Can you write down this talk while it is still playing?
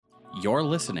You're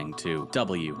listening to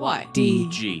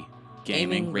YDG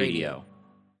Gaming Radio.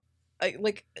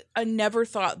 I never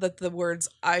thought that the words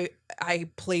I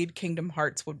played Kingdom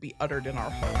Hearts would be uttered in our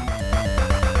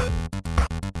home.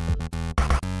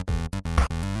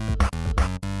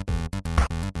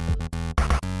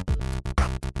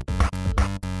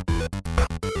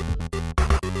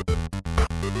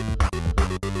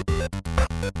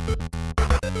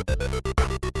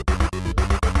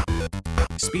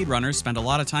 Speedrunners spend a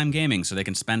lot of time gaming so they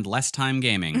can spend less time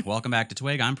gaming. Welcome back to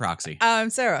Twig. I'm Proxy. I'm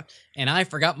Sarah. And I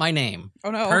forgot my name. Oh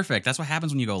no. Perfect. That's what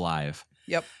happens when you go live.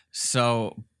 Yep.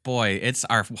 So, boy, it's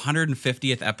our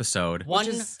 150th episode.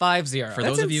 150. For That's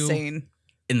those of you insane.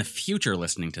 in the future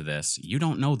listening to this, you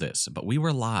don't know this, but we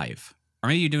were live. Or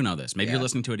maybe you do know this. Maybe Yeah. you're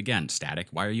listening to it again. Static.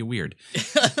 Why are you weird?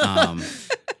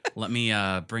 Let me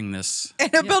bring this.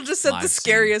 Annabelle just said live the scene.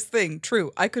 scariest thing.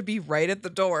 True. I could be right at the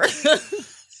door.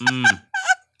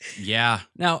 Yeah,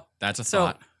 Now, that's a so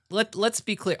thought. let's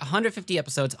be clear. 150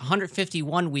 episodes,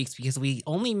 151 weeks because we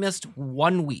only missed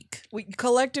 1 week. We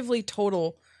collectively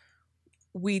total,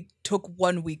 we took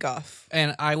 1 week off.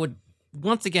 And I would,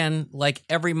 once again, like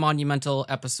every monumental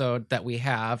episode that we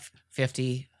have,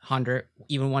 50, 100,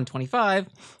 even 125,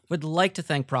 would like to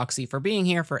thank Proxy for being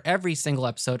here for every single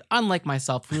episode, unlike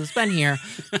myself, who's been here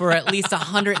for at least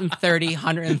 130,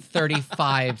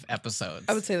 135 episodes.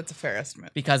 I would say that's a fair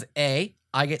estimate. Because A,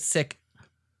 I get sick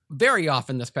very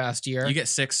often this past year. You get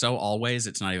sick so always,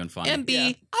 it's not even funny. And B,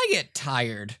 Yeah. I get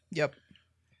tired. Yep.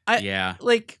 Yeah.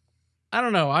 Like, I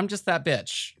don't know. I'm just that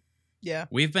bitch. Yeah.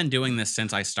 We've been doing this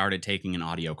since I started taking an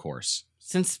audio course.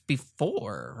 Since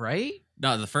before, right?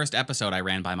 No, the first episode I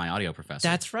ran by my audio professor.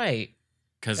 That's right.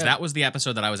 Because that was the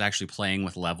episode that I was actually playing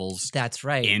with levels That's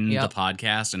right. in Yep. the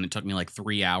podcast, and it took me like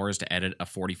 3 hours to edit a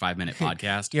 45-minute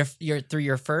podcast. You're through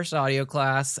your first audio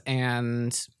class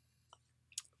and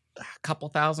a couple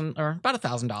thousand or about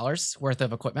 $1,000 worth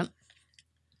of equipment,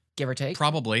 give or take.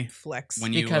 Probably. Flex.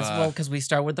 When you Because we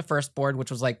started with the first board,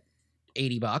 which was like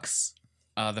 $80.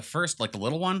 the first, like the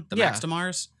little one, the Yeah.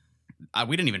 Maximars,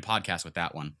 we didn't even podcast with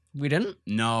that one. We didn't.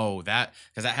 No,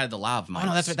 because that had the lav mics. Oh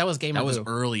no, that's right. That was Gamer That was Goo.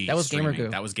 early. That was streaming. Gamer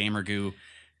Goo. That was Gamer Goo.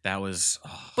 That was.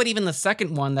 But even the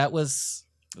second one, that was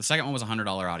The second one was $100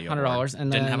 audio. $100, board. and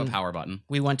didn't have a then- power button.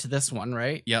 we went to this one,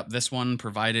 right? Yep, this one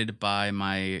provided by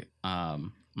my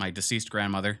my deceased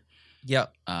grandmother,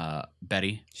 Yep.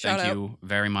 Betty. Shout Thank out. you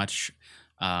very much.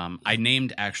 I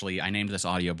named this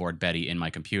audio board Betty in my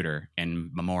computer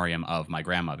in memoriam of my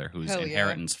grandmother, whose Hell yeah.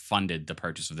 inheritance funded the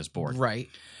purchase of this board. Right.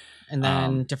 And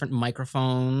then different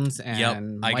microphones and Yep,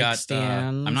 I mic got.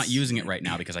 stands. I'm not using it right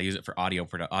now because I use it for audio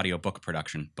book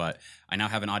production. But I now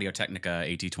have an Audio Technica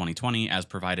AT2020 as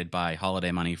provided by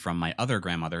holiday money from my other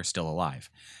grandmother, still alive.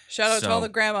 Shout out to So- all the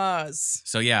grandmas.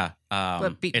 So yeah,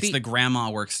 But it's the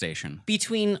grandma workstation.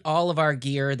 Between all of our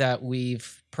gear that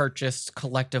we've purchased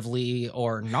collectively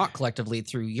or not collectively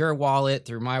through your wallet,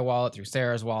 through my wallet, through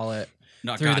Sarah's wallet,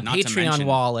 No, through God, the not to Patreon mention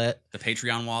wallet. the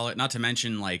Patreon wallet. Not to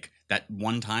mention like that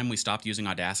one time we stopped using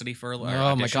Audacity for. Or Oh my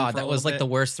Audition god, for a that was little like the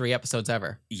bit. worst 3 episodes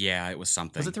ever. Yeah, it was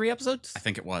something. Was it 3 episodes? I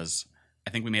think it was. I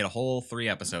think we made a whole 3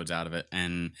 episodes out of it,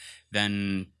 and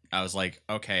then I was like,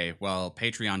 okay, well,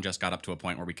 Patreon just got up to a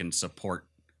point where we can support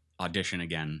Audition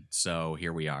again, so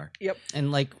here we are.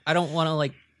 And like I don't want to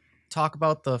like talk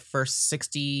about the first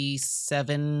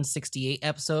 67, 68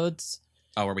 episodes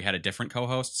Oh, where we had a different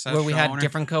co-host, where we had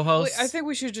different co-hosts. I think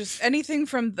we should just anything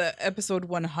from the episode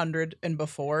 100 and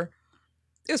before.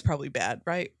 It was probably bad,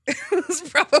 right? It was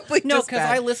probably no, just because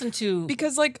bad. I listened to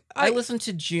I listened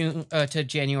to June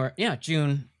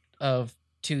of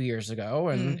 2 years ago,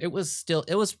 and it was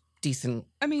decent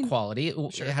I mean, quality.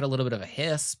 It Sure. had a little bit of a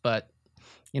hiss, but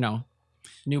new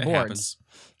It boards.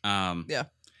 happens.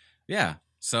 Yeah.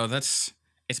 So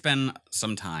it's been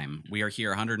some time. We are here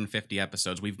 150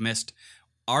 episodes.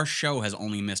 Our show has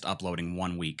only missed uploading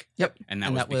 1 week. Yep. And that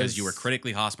And was that because you were was-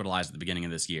 critically hospitalized at the beginning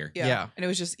of this year. yeah. And it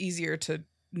was just easier to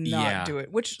not Yeah. do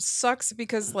it, which sucks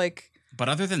because like But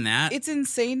other than that, it's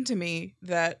insane to me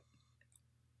that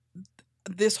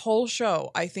this whole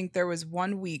show, I think there was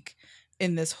 1 week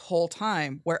in this whole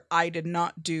time where I did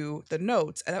not do the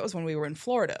notes, and that was when we were in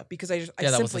Florida because I That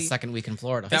was the simply second week in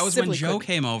Florida. that was when simply Joe couldn't.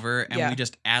 came over and Yeah. we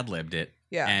just ad-libbed it.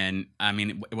 yeah. And I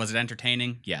mean, was it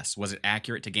entertaining? Yes. Was it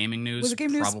accurate to gaming news? Was it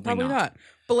game news? Probably not.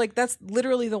 But like that's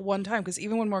literally the one time because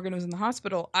even when Morgan was in the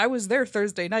hospital, I was there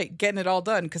Thursday night getting it all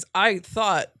done because I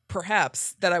thought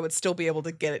perhaps that I would still be able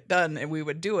to get it done and we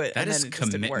would do it. That and is then it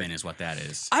just didn't work. commitment, is what that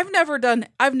is. I've never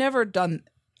done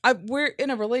We're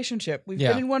in a relationship. We've Yeah.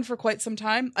 been in one for quite some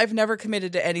time. I've never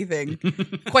committed to anything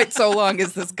quite so long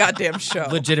as this goddamn show.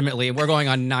 Legitimately, we're going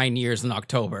on 9 years in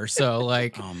October. So,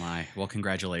 like, Oh my. Well,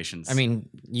 congratulations. I mean,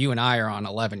 you and I are on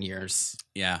 11 years,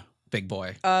 yeah. big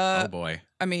boy. Oh boy.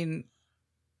 I mean,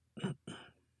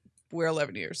 we're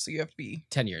 11 years, so you have to be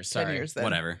 10 years, 10 sorry. years then.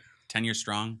 Whatever. 10 years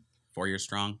strong, 4 years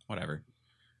strong, whatever.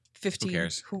 15. Who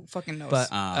cares? Who fucking knows?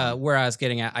 But where I was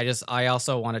getting at, I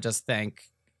also want to just thank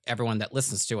everyone that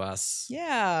listens to us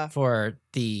yeah. for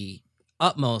the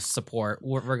utmost support,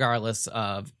 regardless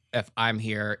of if I'm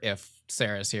here, if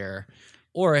Sarah's here,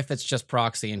 or if it's just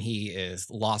Proxy and he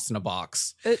is lost in a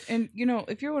box. And, you know,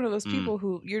 if you're one of those people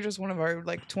who you're just one of our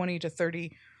like 20 to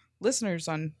 30 listeners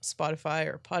on Spotify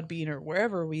or Podbean or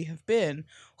wherever we have been,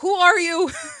 who are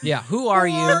you? Yeah, who are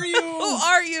Who you? are you? Who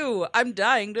are you? I'm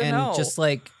dying to And know. just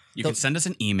like You can send us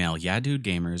an email,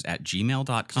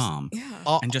 yadudegamers@gmail.com,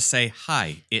 yeah. and just say,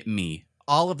 hi, it me.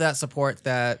 all of that support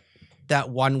that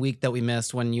 1 week that we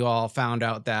missed when you all found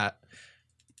out that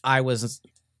I was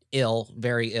ill,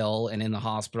 very ill, and in the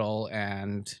hospital,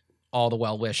 and all the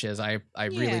well wishes. I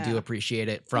really do Yeah. appreciate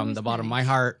it from was the bottom of my nice.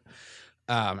 heart,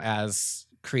 as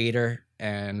creator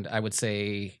and I would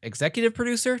say executive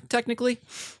producer. Technically,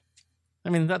 I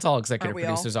mean that's all executive we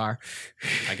all? producers are,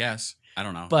 I guess. I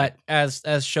don't know. but as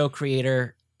show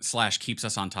creator / keeps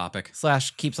us on topic.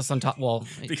 / keeps us on top. Well,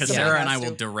 Because Somebody Sarah and I has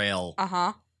will to. derail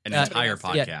Uh-huh. an Uh, entire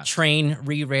Somebody has podcast. yeah, train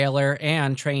re-railer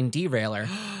and train derailer.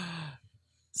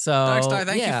 So Darkstar,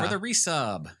 thank yeah, you for the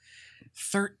resub.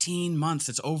 13 months.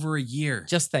 It's over a year.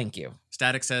 just thank you.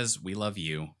 Static says, we love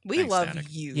you. We Thanks, love Static.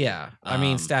 you. Yeah, I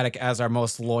mean Um, Static as our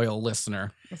most loyal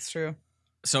listener. That's true.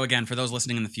 So again, for those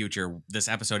listening in the future, this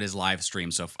episode is live stream.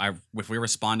 So if we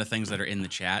respond to things that are in the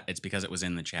chat, it's because it was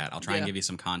in the chat. I'll try and Yeah. give you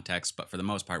some context, but for the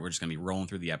most part, we're just going to be rolling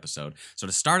through the episode. So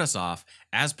to start us off,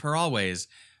 as per always,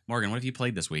 Morgan, what have you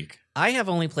played this week? I have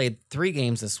only played 3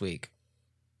 games this week.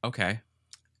 Okay.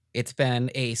 It's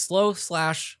been a slow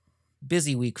 /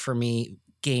 busy week for me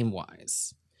game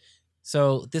wise.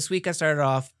 So this week I started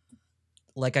off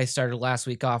like I started last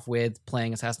week off with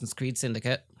playing Assassin's Creed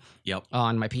Syndicate Yep.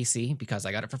 on my PC because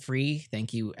I got it for free.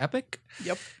 Thank you, Epic.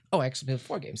 Yep. Oh, I actually played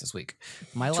 4 games this week.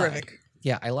 My lie. Terrific.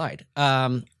 Yeah, I lied.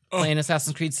 Playing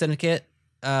Assassin's Creed Syndicate,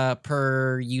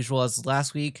 per usual as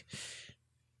last week.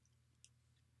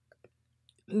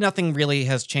 Nothing really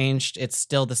has changed. It's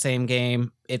still the same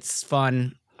game. It's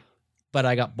fun, but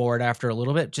I got bored after a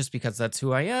little bit just because that's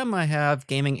who I am. I have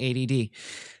gaming ADD.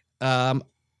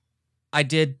 I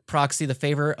did Proxy the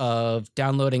favor of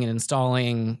downloading and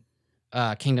installing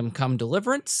Kingdom Come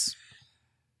Deliverance.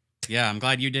 Yeah, I'm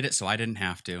glad you did it so I didn't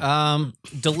have to.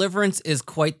 Deliverance is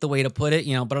quite the way to put it,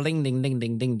 you know, but ding ding ding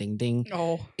ding ding ding ding.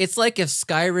 Oh. It's like if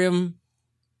Skyrim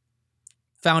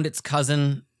found its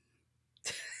cousin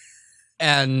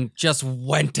and just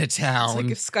went to It's town. like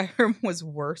if Skyrim was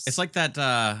worse. It's like that,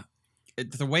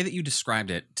 the way that you described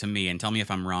it to me, and tell me if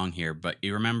I'm wrong here, but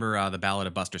you remember the Ballad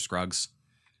of Buster Scruggs?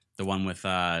 The one with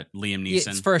Liam Neeson?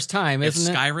 It's first time, If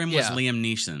isn't it? Skyrim was Yeah. Liam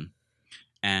Neeson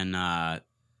and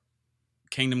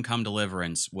Kingdom Come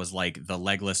Deliverance was like the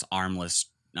legless, armless,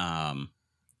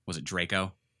 was it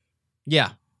Draco?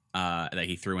 Yeah. That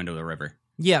he threw into the river.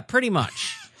 Yeah, pretty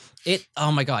much.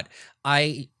 Oh my God.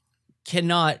 I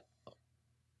cannot.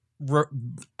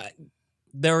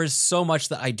 There is so much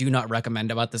that I do not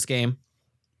recommend about this game.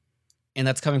 And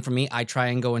that's coming from me. I try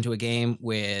and go into a game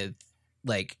with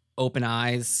like open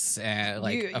eyes and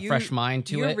like a fresh mind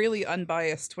to You're it. really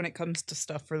unbiased when it comes to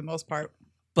stuff for the most part.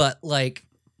 But like,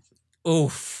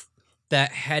 oof,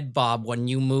 that head bob when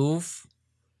you move.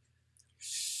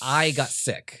 I got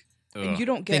sick. And Ugh. you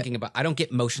don't get Thinking about I don't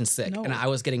get motion sick, No. and I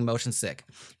was getting motion sick.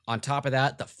 On top of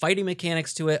that, the fighting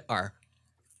mechanics to it are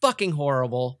fucking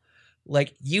horrible.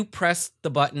 Like you press the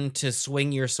button to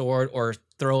swing your sword or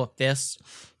throw a fist,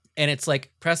 and it's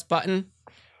like press button,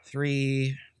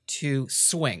 3, 2,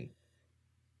 swing.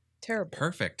 terrible.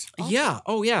 Perfect. Awesome. Yeah,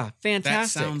 oh yeah, That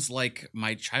fantastic. sounds like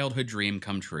my childhood dream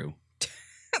come true.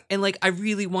 And like I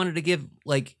really wanted to give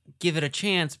it a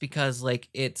chance because like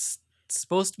it's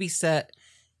supposed to be set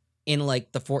in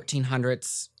like the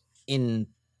 1400s in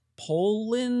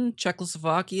Poland,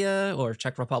 Czechoslovakia, or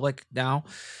Czech Republic now.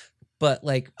 But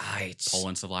like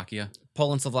Poland, Slovakia.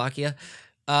 Poland, Slovakia.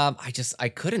 I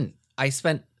couldn't. I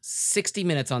spent 60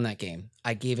 minutes on that game.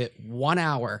 I gave it 1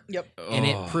 hour Yep. and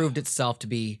it Ugh. proved itself to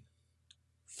be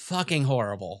fucking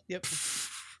horrible. Yep.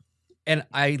 And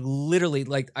I literally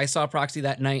I saw Proxy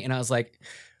that night and I was like,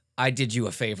 I did you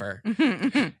a favor.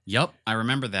 Yep, I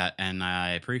remember that, and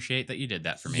I appreciate that you did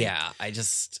that for me. Yeah, I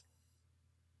just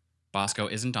Bosco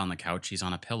isn't on the couch; he's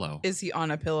on a pillow. Is he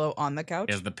on a pillow on the couch?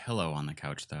 Is the pillow on the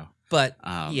couch though? But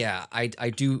Um, yeah, I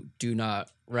do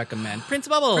not recommend Prince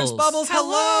Bubbles. Prince Bubbles,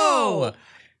 Hello! hello!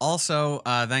 Also,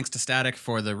 thanks to Static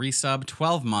for the resub.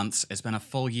 12 months. It's been a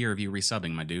full year of you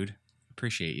resubbing, my dude.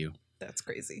 Appreciate you. That's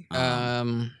crazy.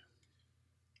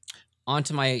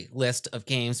 Onto my list of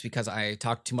games because I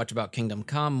talked too much about Kingdom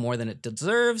Come more than it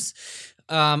deserves.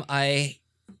 I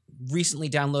recently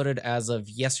downloaded as of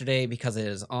yesterday because it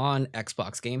is on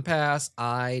Xbox Game Pass.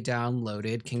 I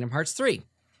downloaded Kingdom Hearts 3.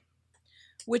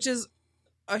 Which is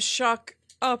a shock.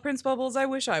 Oh, Prince Bubbles, I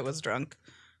wish I was drunk.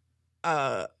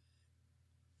 I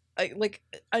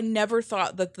never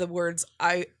thought that the words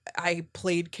I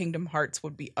played Kingdom Hearts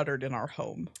would be uttered in our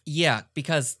home. Yeah,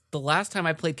 because the last time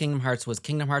I played Kingdom Hearts was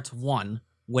Kingdom Hearts 1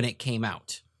 when it came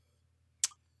out,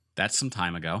 That's some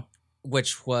time ago.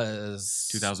 which was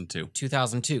 2002.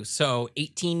 2002. So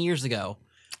 18 years ago,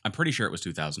 I'm pretty sure it was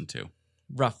 2002.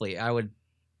 roughly. I would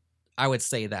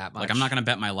say that much. Like, I'm not going to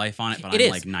bet my life on it, but It I'm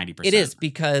is. like 90%. It is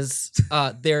because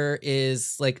there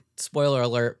is, like, spoiler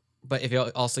alert, but if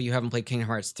you haven't played Kingdom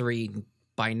Hearts 3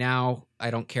 by now,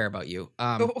 I don't care about you.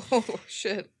 Oh,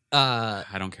 shit. I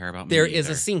don't care about me There is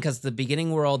either. a scene because the beginning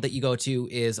world that you go to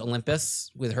is Olympus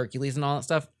with Hercules and all that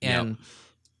stuff, and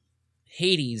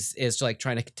Hades is like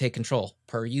trying to take control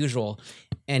per usual,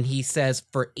 and he says,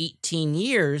 "For 18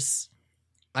 years,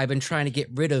 I've been trying to get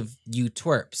rid of you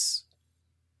twerps."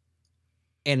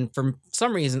 And for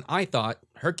some reason, I thought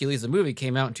Hercules the movie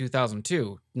came out in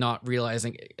 2002, not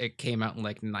realizing it came out in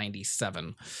like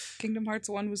 97. Kingdom Hearts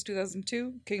 1 was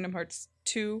 2002. Kingdom Hearts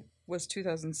 2 was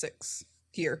 2006.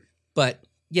 Here. But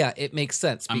yeah, it makes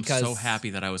sense I'm because so happy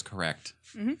that I was correct.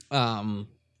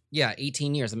 yeah,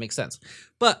 18 years, it makes sense.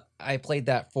 But I played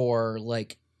that for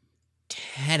like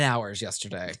 10 hours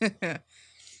yesterday.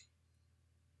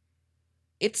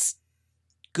 It's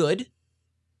good,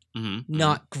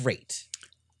 not great.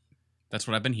 That's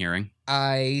what I've been hearing.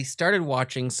 I started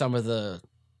watching some of the,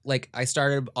 like, I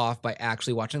started off by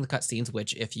actually watching the cutscenes,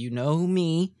 which, if you know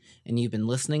me and you've been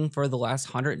listening for the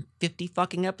last 150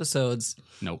 fucking episodes,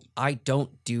 Nope. I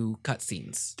don't do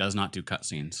cutscenes. Does not do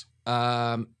cutscenes.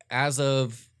 As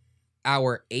of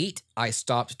hour 8, I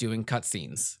stopped doing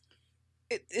cutscenes.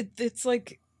 It's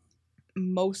like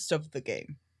most of the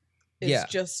game. It's Yeah.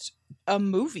 just a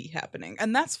movie happening.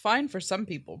 And that's fine for some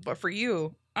people. But for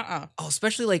you, Oh,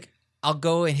 especially like I'll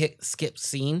go and hit skip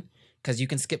scene because you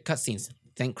can skip cutscenes.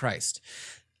 Thank Christ.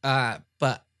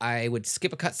 But I would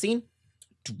skip a cutscene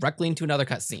directly into another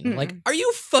cutscene. Like, are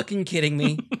you fucking kidding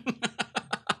me?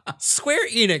 Square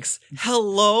Enix,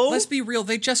 hello? Let's be real.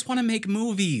 They just want to make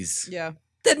movies. Yeah.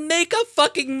 Then make a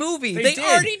fucking movie. They They did.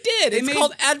 already did. They It's made-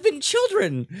 called Advent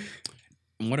Children.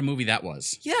 What a movie that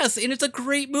was. Yes, and it's a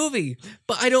great movie.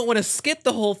 But I don't want to skip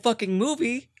the whole fucking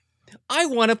movie. I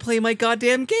want to play my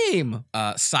goddamn game.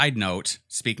 Side note,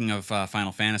 speaking of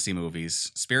Final Fantasy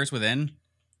movies, Spirits Within,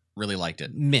 really liked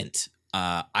it. Mint.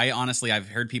 I've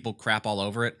heard people crap all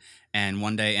over it. And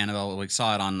one day Annabelle, we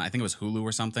saw it on, I think it was Hulu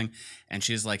or something. And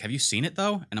she's like, have you seen it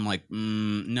though? And I'm like,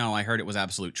 no, I heard it was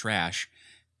absolute trash.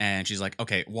 And she's like,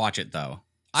 okay, watch it though.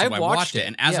 So I watched it,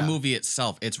 And as yeah. a movie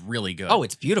itself, it's really good. Oh,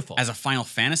 it's beautiful. As a Final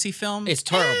Fantasy film, It's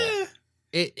terrible.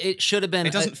 It should have been.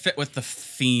 It doesn't fit with the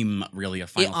theme, really, of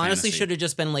Final It Fantasy. honestly should have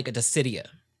just been like a Dissidia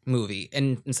movie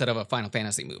instead of a Final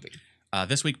Fantasy movie.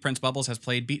 This week, Prince Bubbles has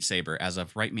played Beat Saber as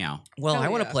of right meow. Well, Hell I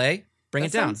want to yeah. play. Bring That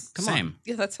it down. sounds- Come Same.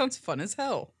 Yeah, that sounds fun as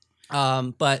hell.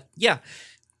 on. But yeah,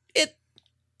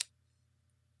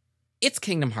 it's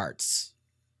Kingdom Hearts.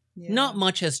 Yeah. Not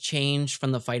much has changed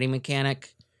from the fighting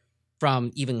mechanic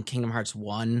from even Kingdom Hearts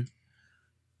 1.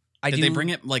 Did they bring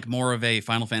it like more of a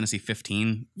Final Fantasy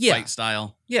 15 Yeah. fight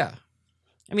style? Yeah.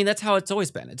 I mean, that's how it's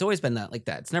always been. It's always been that like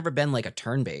that. It's never been like a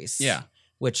turn based. Yeah.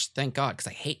 Which, thank God, because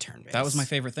I hate turn based. That was my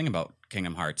favorite thing about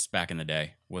Kingdom Hearts back in the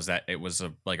day, was that it was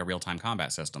like a real-time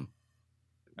combat system.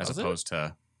 As Was it? opposed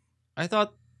to... I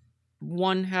thought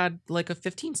one had like a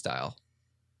 15 style.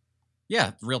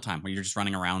 Yeah, real-time, where you're just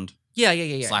running around. Yeah.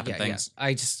 Slapping yeah. things.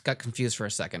 I just got confused for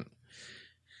a second.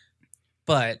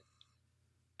 But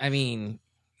I mean,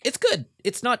 it's good.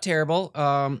 It's not terrible.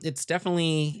 It's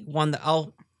definitely one that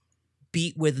I'll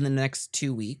beat within the next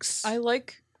 2 weeks. I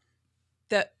like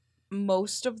that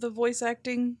most of the voice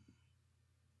acting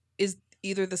is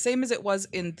either the same as it was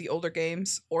in the older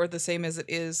games or the same as it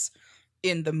is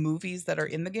in the movies that are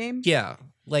in the game. Yeah.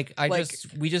 Like Like,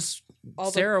 all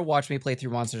the- Sarah watched me play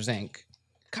through Monsters Inc.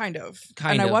 Kind of.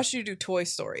 Kind and of. I watched you do Toy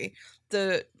Story.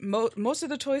 The most of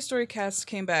the Toy Story cast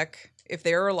came back, if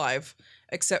they are alive,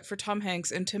 except for Tom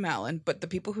Hanks and Tim Allen, but the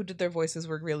people who did their voices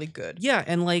were really good. Yeah,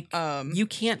 and like Um you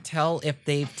can't tell if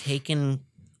they've taken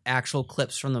actual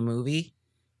clips from the movie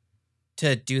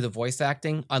to do the voice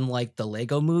acting, unlike the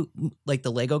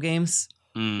Lego games,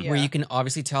 Mm. where Yeah. you can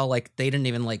obviously tell like they didn't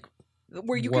even like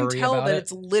Where you can worry tell about that it.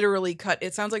 it's literally cut.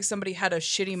 It sounds like somebody had a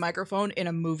shitty microphone in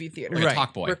a movie theater Like Right. a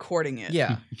talk boy. recording it.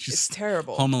 yeah. It's Just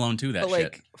terrible. Home Alone 2, that but shit.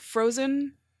 like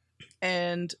Frozen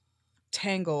and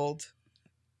Tangled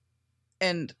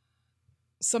and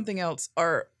something else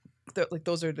are like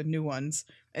those are the new ones,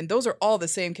 and those are all the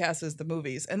same cast as the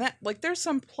movies. And that like there's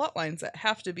some plot lines that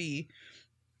have to be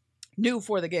new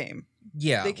for the game.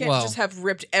 Yeah. They can't well, just have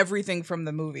ripped everything from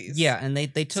the movies. yeah, and they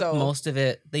took So- most of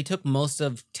it. They took most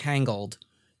of Tangled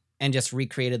and just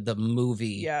recreated the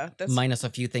movie. Yeah, that's minus a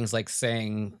few things like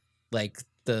saying like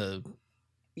the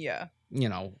yeah.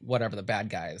 whatever the bad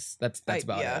guys. That's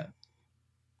about yeah. it.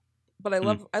 But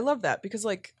I love that because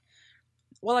like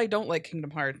while I don't like Kingdom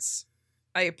Hearts,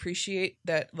 I appreciate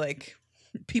that like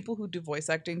people who do voice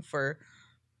acting for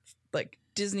like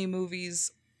Disney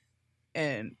movies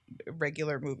and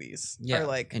regular movies Yeah, are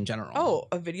like, in general. oh,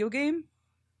 a video game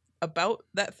about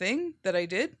that thing that I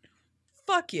did?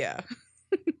 Fuck yeah.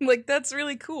 Like that's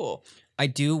really cool. I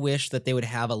do wish that they would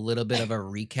have a little bit of a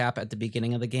recap at the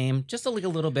beginning of the game, just a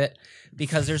little bit,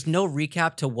 because there's no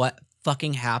recap to what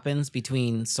fucking happens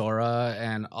between Sora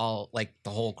and all like the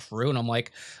whole crew, and I'm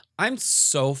like, I'm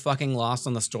so fucking lost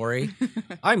on the story.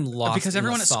 I'm lost Because in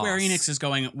everyone the at Square sauce. Enix is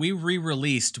going, we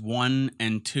re-released 1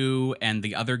 and 2 and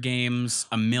the other games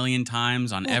a million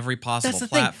times on Well, every possible That's the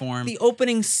platform. thing. The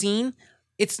opening scene,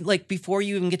 it's like before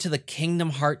you even get to the Kingdom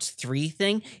Hearts 3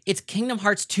 thing, it's Kingdom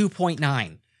Hearts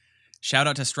 2.9. Shout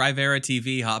out to Strivera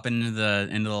TV hopping into the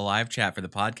live chat for the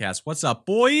podcast. What's up,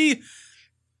 boy?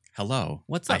 Hello.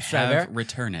 What's up, I have Strivera?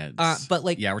 returned. But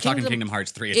like, yeah, we're talking Kingdom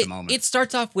Hearts 3 at the moment. It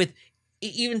starts off with,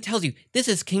 it even tells you this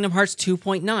is Kingdom Hearts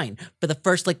 2.9 for the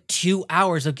first like 2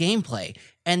 hours of gameplay,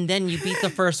 and then you beat the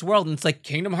first world, and it's like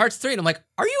Kingdom Hearts 3, and I'm like,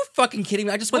 are you fucking kidding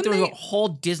me? I just went When through they- a whole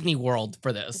Disney World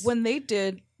for this. When they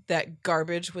did that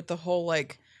garbage with the whole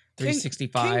like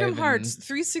 365 Kingdom and- Hearts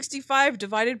 365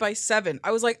 divided by 7.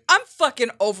 I was like, I'm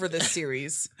fucking over this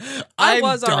series. I I'm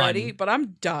was done. already, but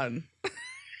I'm done.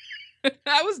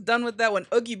 I was done with that one.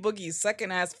 Oogie Boogie's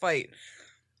second ass fight.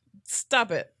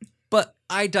 Stop it. But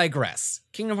I digress.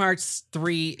 Kingdom Hearts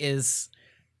 3 is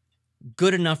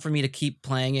good enough for me to keep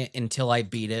playing it until I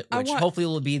beat it, I which want- hopefully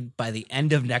will be by the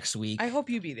end of next week. I hope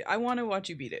you beat it. I want to watch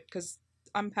you beat it because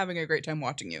I'm having a great time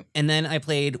watching you. And then I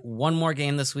played one more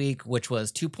game this week, which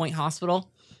was 2 Point Hospital.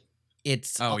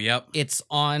 It's oh, yep. it's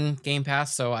on Game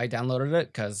Pass, so I downloaded it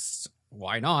because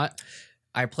why not?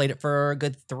 I played it for a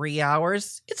good 3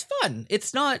 hours. It's fun.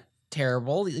 It's not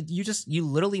terrible. You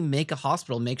literally make a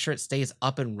hospital, make sure it stays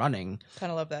up and running.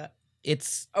 Kind of love that.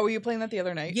 It's Oh, were you playing that the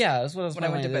other night? yeah, that's what I was When I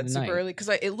went to playing bed the super other night. early because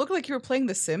it looked like you were playing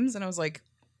The Sims, and I was like,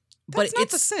 But that's not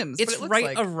it's The Sims. it's but it looks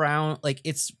right like. around like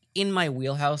it's in my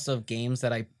wheelhouse of games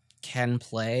that I can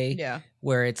play. Yeah.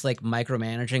 Where it's like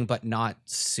micromanaging, but not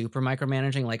super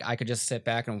micromanaging. Like I could just sit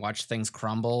back and watch things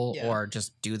crumble Yeah. or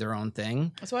just do their own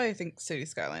thing. That's why I think City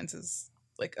Skylines is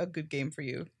like a good game for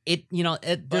you. There's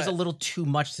a But- little too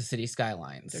much to City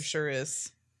Skylines. There sure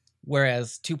is.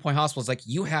 Whereas 2 Point Hospital is like,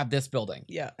 you have this building.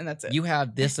 Yeah, and that's it. You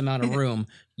have this amount of room.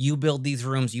 You build these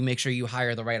rooms. You make sure you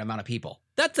hire the right amount of people.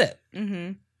 That's it.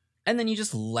 Mm-hmm. And then you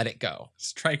just let it go.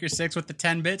 Striker 6 with the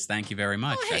 10 bits. Thank you very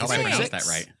much. Oh, hey, I hope I Striker pronounced 6.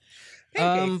 that right.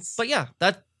 Pancakes. But yeah,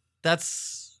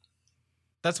 that's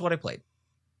what I played.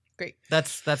 Great.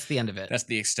 That's the end of it. That's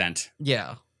the extent.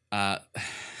 Yeah.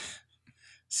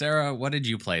 Sarah, what did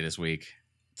you play this week?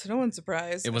 So no one's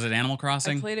surprised. Was it Animal I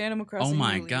Crossing? played Animal Crossing. Oh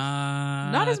my New Leaf.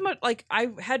 god. Not as much. Like I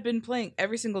had been playing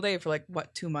every single day for like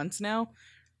 2 months now,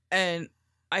 and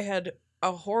I had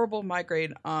a horrible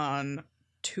migraine on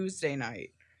Tuesday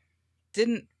night.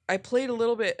 I played a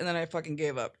little bit and then I fucking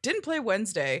gave up. Didn't play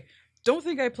Wednesday. Don't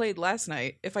think I played last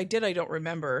night. If I did, I don't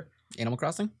remember. Animal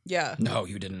Crossing? Yeah. No,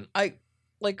 you didn't.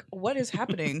 Like what is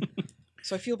happening?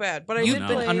 So I feel bad. But I You've did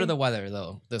been play under the weather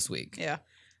though this week. Yeah.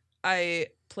 I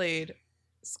played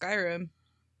Skyrim.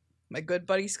 My good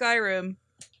buddy Skyrim.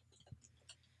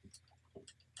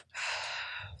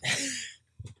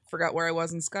 Forgot where I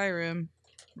was in Skyrim.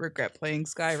 Regret playing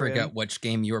Skyrim. Forget which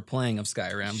game you were playing of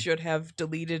Skyrim. Should have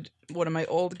deleted one of my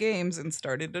old games and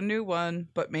started a new one,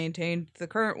 but maintained the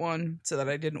current one so that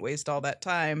I didn't waste all that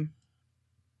time.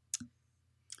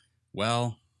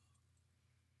 Well,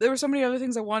 There were so many other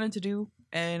things I wanted to do,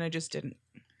 and I just didn't.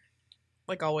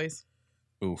 Like always.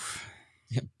 oof.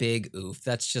 Big oof.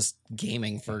 That's just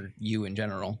gaming for you in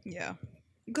general. Yeah.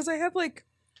 Because I have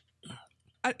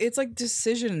it's like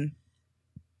decision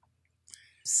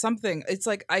something. It's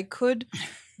like I could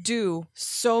do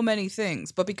so many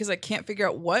things, but because I can't figure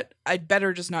out what, I'd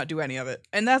better just not do any of it.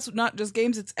 And that's not just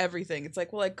games, it's everything. It's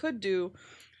like, well, I could do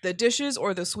the dishes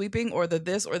or the sweeping or the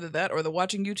this or the that or the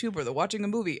watching YouTube or the watching a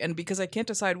movie. And because I can't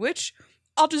decide which,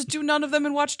 I'll just do none of them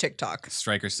and watch TikTok.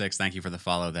 Striker6, thank you for the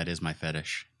follow. That is my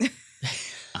fetish.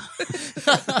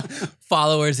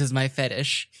 Followers is my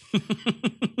fetish.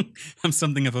 I'm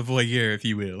something of a voyeur, if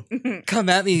you will. Come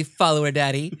at me, follower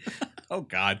daddy. Oh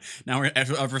God! Now we're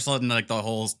all of a sudden like the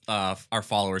whole our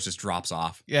followers just drops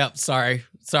off. Yep, sorry,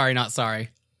 not sorry.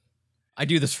 I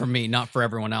do this for me, not for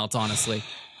everyone else, honestly.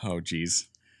 Oh geez.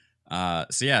 So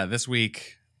yeah, this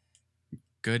week,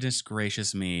 goodness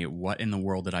gracious me, what in the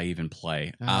world did I even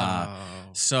play?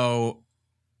 So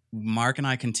Mark and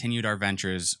I continued our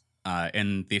ventures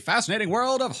in the fascinating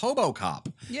world of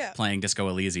HoboCop, Yeah. playing Disco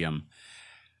Elysium.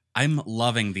 I'm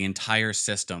loving the entire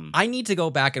system. I need to go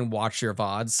back and watch your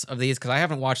VODs of these because I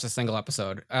haven't watched a single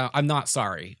episode. I'm not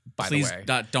sorry, by Please the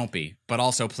way. don't be, but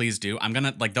also please do. I'm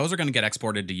gonna those are gonna get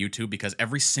exported to YouTube because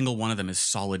every single one of them is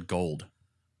solid gold.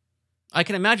 I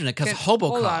can imagine it because Hold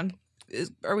HoboCop. on.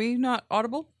 Are we not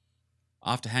audible?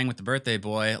 Off to hang with the birthday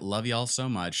boy. Love y'all so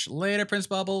much. Later, Prince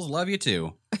Bubbles. Love you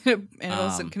too.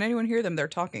 Annabelle said, can anyone hear them? They're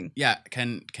talking. Yeah,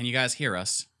 can you guys hear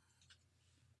us?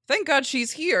 Thank God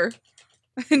she's here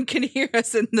and can hear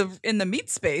us in the meat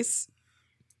space.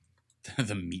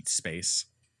 The meat space.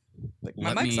 Like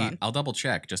my mic's on. I'll double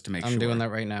check just to make sure. I'm doing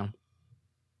that right now.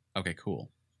 Okay,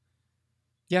 cool.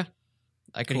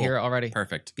 I could Cool. hear it already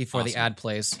Perfect. before the Awesome. ad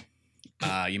plays.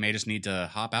 You may just need to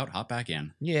hop out, hop back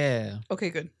in. Yeah. Okay,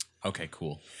 good. Okay,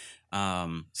 cool.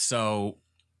 So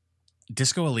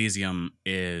Disco Elysium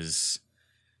is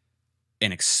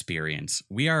an experience.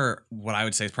 We are what I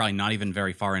would say is probably not even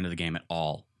very far into the game at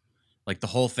all. Like the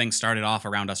whole thing started off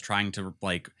around us trying to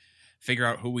like figure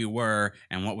out who we were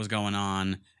and what was going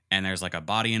on. And there's like a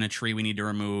body in a tree we need to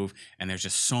remove, and there's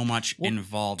just so much Well,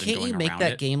 involved in Can't going you make around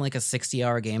that it. game like a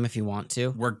 60-hour game if you want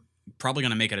to? We're probably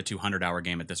gonna make it a 200-hour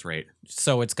game at this rate.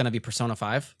 So it's going to be Persona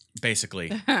 5?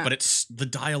 Basically. But it's the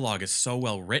dialogue is so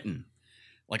well written.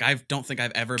 Like I don't think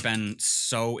I've ever been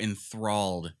so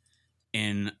enthralled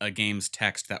in a game's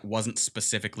text that wasn't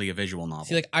specifically a visual novel.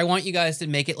 See, like, I want you guys to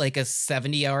make it like a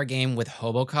 70-hour game with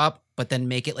HoboCop, but then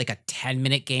make it like a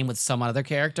 10-minute game with some other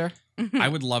character. I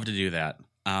would love to do that.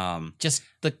 Just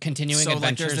the continuing So, like,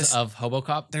 there's adventures this- of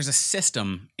HoboCop. There's a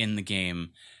system in the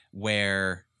game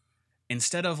where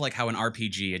instead of like how an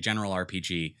RPG, a general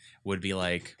RPG, would be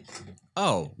like,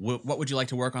 oh, what would you like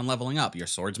to work on leveling up? Your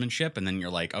swordsmanship, and then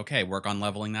you're like, okay, work on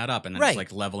leveling that up, and then Right. it's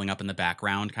like leveling up in the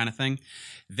background kind of thing.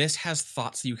 This has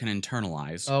thoughts that you can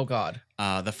internalize. Oh, God.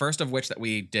 The first of which that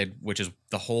we did, which is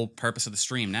the whole purpose of the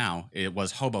stream now, it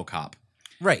was HoboCop.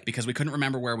 Right. Because we couldn't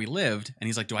remember where we lived, and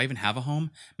he's like, do I even have a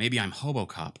home? Maybe I'm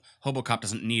HoboCop. HoboCop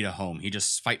doesn't need a home. He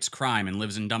just fights crime and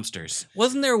lives in dumpsters.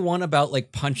 Wasn't there one about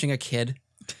like punching a kid?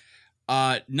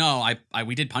 No,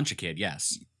 we did punch a kid,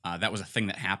 yes. That was a thing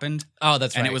that happened. Oh,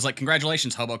 that's right. And it was like,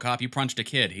 congratulations, HoboCop, you punched a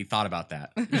kid. He thought about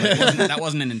that. That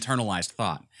wasn't an internalized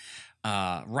thought.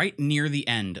 Right near the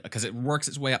end, because it works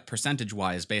its way up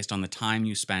percentage-wise based on the time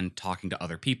you spend talking to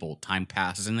other people. Time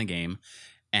passes in the game,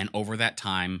 and over that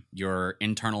time, your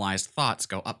internalized thoughts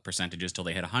go up percentages till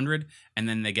they hit 100, and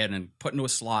then they get put into a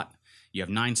slot. You have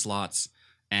 9 slots,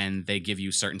 and they give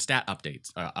you certain stat upgrades.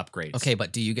 Okay,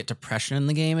 but do you get depression in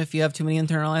the game if you have too many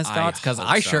internalized I thoughts? Because hope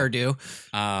I so. sure do.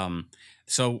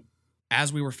 So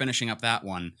as we were finishing up that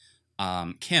one,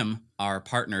 Kim, our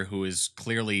partner, who is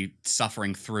clearly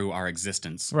suffering through our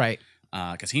existence, Right.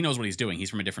 because he knows what he's doing. He's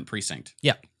from a different precinct.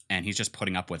 Yeah. And he's just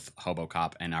putting up with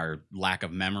HoboCop and our lack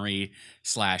of memory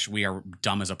 / we are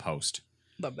dumb as a post.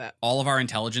 Love that. All of our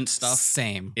intelligence stuff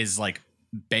Same. is like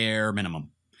bare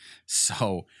minimum.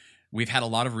 So we've had a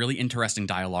lot of really interesting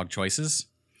dialogue choices.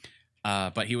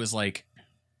 But he was like,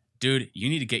 dude, you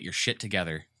need to get your shit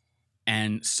together.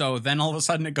 And so then all of a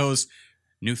sudden it goes,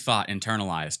 new thought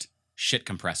internalized, shit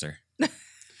compressor.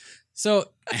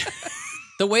 So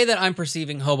the way that I'm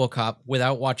perceiving HoboCop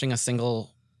without watching a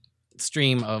single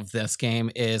stream of this game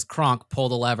is Kronk pull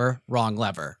the lever, wrong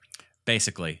lever.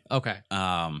 Basically. Okay.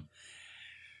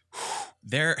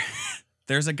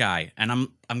 There's a guy, and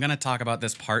I'm gonna talk about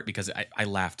this part because I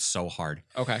laughed so hard.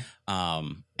 Okay.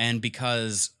 And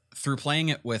because through playing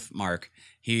it with Mark,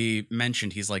 he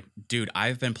mentioned, he's like, dude,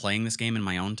 I've been playing this game in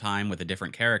my own time with a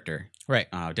different character, Right.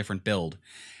 different build,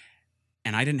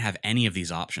 and I didn't have any of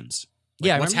these options.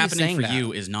 Yeah, I what's remember you happening for saying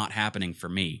you is not happening for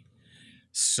me.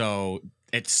 So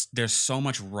there's so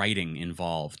much writing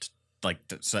involved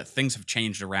so that things have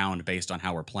changed around based on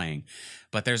how we're playing.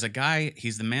 But there's a guy,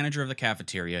 he's the manager of the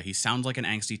cafeteria. He sounds like an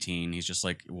angsty teen. He's just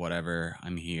like, whatever,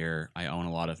 I'm here. I own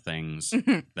a lot of things.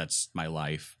 That's my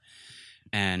life.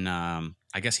 And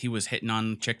I guess he was hitting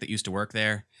on a chick that used to work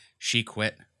there. She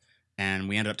quit. And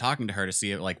we ended up talking to her to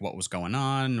see like what was going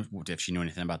on, if she knew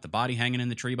anything about the body hanging in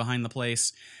the tree behind the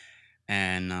place.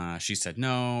 And she said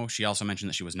no. She also mentioned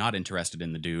that she was not interested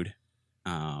in the dude.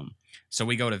 So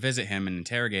we go to visit him and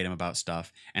interrogate him about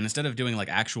stuff. And instead of doing like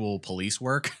actual police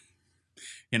work,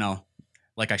 you know,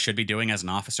 like I should be doing as an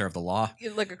officer of the law,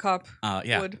 Like a cop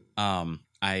yeah. would.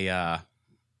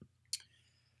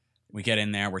 We get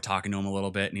in there, we're talking to him a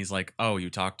little bit, and he's like, "Oh, you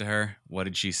talked to her? What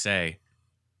did she say?"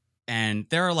 And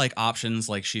there are like options,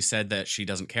 like she said that she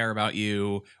doesn't care about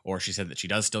you, or she said that she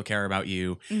does still care about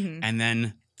you. Mhm. And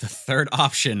then the third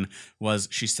option was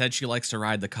she said she likes to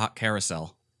ride the cock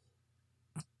carousel.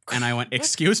 And I went,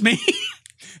 "Excuse me?"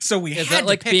 So we Is had that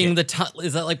like to pick being it,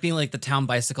 is that like being like the town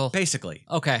bicycle? basically.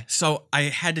 Okay. So I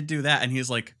had to do that, and he's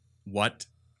like, "What?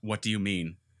 What do you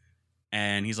mean?"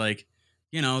 And he's like,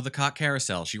 "You know, the cock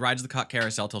carousel. She rides the cock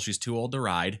carousel till she's too old to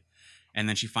ride, and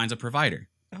then she finds a provider."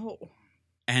 Oh.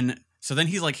 And so then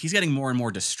he's getting more and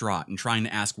more distraught and trying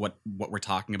to ask what we're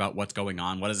talking about, what's going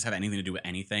on, what does this have anything to do with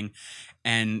anything?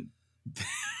 And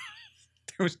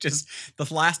there was just the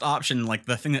last option, like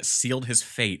the thing that sealed his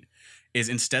fate, is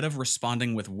instead of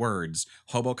responding with words,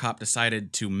 Hobocop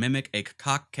decided to mimic a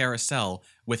cock carousel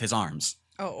with his arms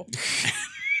Oh.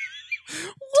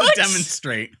 to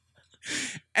demonstrate.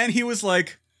 And he was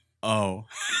like, "Oh."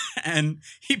 And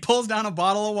he pulls down a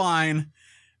bottle of wine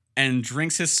and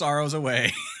drinks his sorrows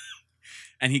away.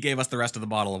 And he gave us the rest of the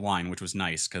bottle of wine, which was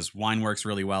nice because wine works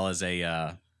really well as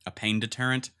a pain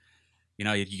deterrent. You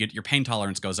know, you get your pain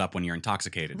tolerance goes up when you're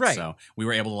intoxicated. Right. So we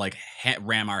were able to like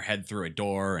ram our head through a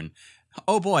door, and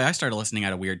oh boy, I started listening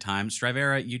at a weird time.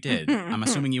 Strivera, you did. I'm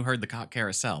assuming you heard the cock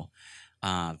carousel.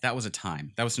 That was a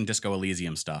time. That was some Disco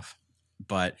Elysium stuff.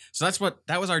 But so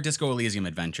that was our Disco Elysium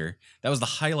adventure. That was the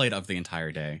highlight of the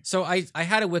entire day. So I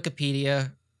had a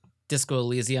Wikipedia Disco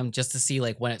Elysium just to see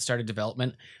like when it started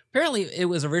development. Apparently, it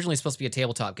was originally supposed to be a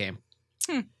tabletop game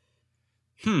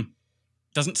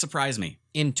Doesn't surprise me.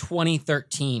 in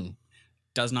 2013.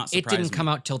 Does not It surprise me. didn't come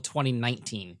out till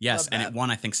 2019. Yes, Love and that. it won,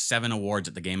 I think, 7 awards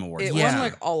at the Game Awards. It Yeah. won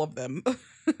like all of them.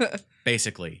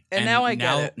 Basically. And now I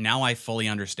get it. Now I fully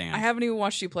understand. I haven't even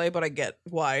watched you play, but I get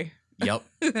why. Yep.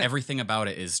 Everything about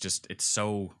it is just, it's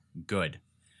so good.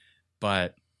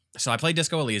 But, so I played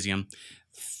Disco Elysium.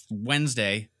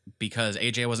 Wednesday, because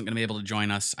AJ wasn't going to be able to join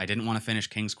us, I didn't want to finish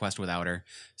King's Quest without her.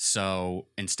 So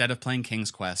instead of playing King's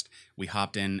Quest, we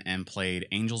hopped in and played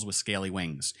Angels with Scaly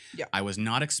Wings. Yeah. I was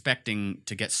not expecting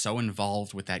to get so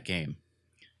involved with that game.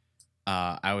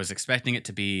 I was expecting it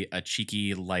to be a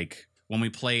cheeky, like, when we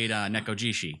played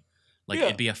Nekojishi. Like, Yeah.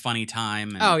 it'd be a funny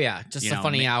time. And, Oh yeah, just you a know,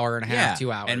 funny hour and a half, 2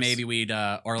 hours, and maybe we'd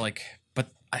or like, but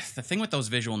the thing with those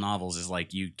visual novels is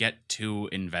like you get too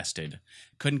invested.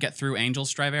 Couldn't get through Angel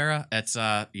Strivera. It's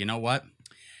you know what,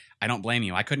 I don't blame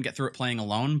you. I couldn't get through it playing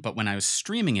alone, but when I was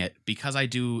streaming it, because I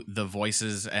do the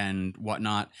voices and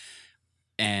whatnot,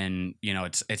 and you know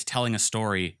it's telling a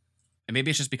story, and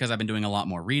maybe it's just because I've been doing a lot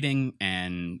more reading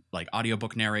and like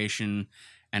audiobook narration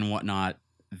and whatnot,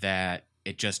 that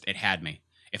it had me.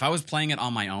 If I was playing it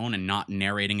on my own and not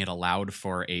narrating it aloud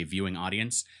for a viewing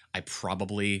audience, I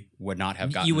probably would not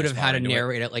have gotten. you would this have far had to into it.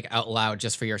 narrate it like out loud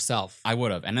just for yourself. I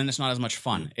would have, and then it's not as much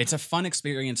fun. It's a fun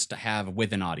experience to have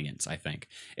with an audience, I think.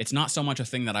 It's not so much a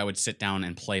thing that I would sit down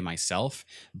and play myself,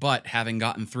 but having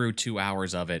gotten through 2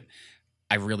 hours of it,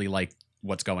 I really like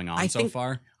what's going on so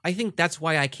far. I think that's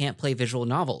why I can't play visual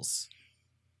novels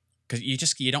Because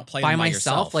you don't play by them by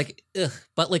myself. yourself. Like, ugh.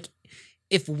 But like,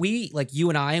 if we like you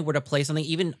and I were to play something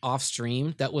even off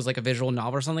stream that was like a visual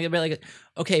novel or something, it'd be like,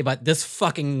 okay, but this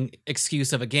fucking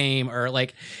excuse of a game, or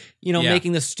like, you know, Yeah.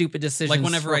 making the stupid decisions. like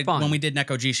whenever for fun. when we did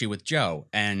Nekojishi with Joe,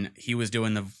 and he was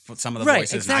doing some of the Right,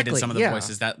 voices, and I did exactly, some of the yeah.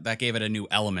 voices, that gave it a new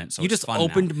element. So you it's just fun now.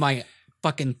 opened my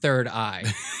fucking third eye.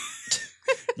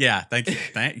 Yeah, thank you.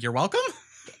 You're welcome.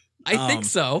 I think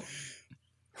so.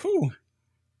 Whew.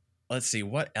 Let's see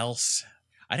what else.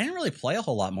 I didn't really play a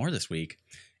whole lot more this week.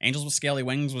 Angels with Scaly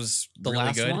Wings was The really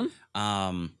last good.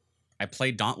 one. I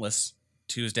played Dauntless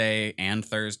Tuesday and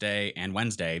Thursday and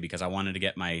Wednesday because I wanted to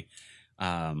get my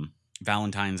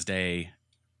Valentine's Day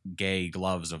gay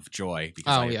gloves of joy,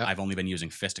 because Oh, yeah. I've only been using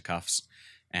fisticuffs,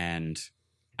 and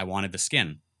I wanted the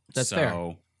skin. That's so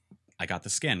fair. I got the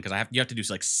skin because you have to do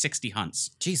like 60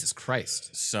 hunts. Jesus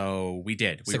Christ. So we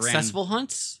did. We Successful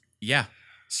hunts? ran. Yeah.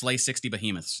 slay 60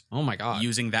 behemoths Oh my god.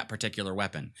 using that particular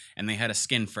weapon. And they had a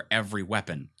skin for every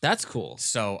weapon. That's cool.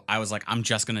 So I was like, I'm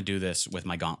just going to do this with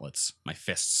my gauntlets, my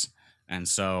fists. And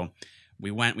so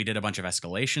we did a bunch of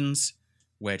escalations,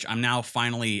 which I'm now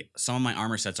finally, some of my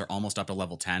armor sets are almost up to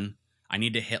level 10. I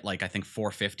need to hit like, I think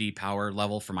 450 power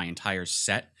level for my entire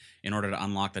set in order to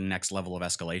unlock the next level of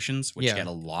escalations, which Yeah. get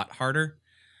a lot harder.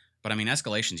 But I mean,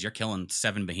 escalations, you're killing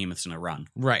 7 behemoths in a run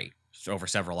Right. over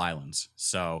several islands.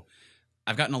 So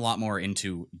I've gotten a lot more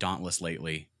into Dauntless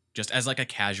lately, just as like a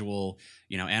casual,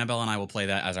 Annabelle and I will play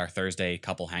that as our Thursday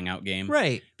couple hangout game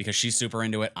Right. because she's super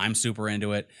into it. I'm super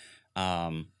into it.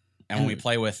 And when we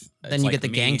play with, Then it's you like get the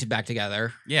me- gang back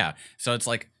together. Yeah. So it's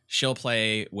like she'll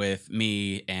play with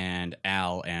me and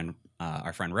Al and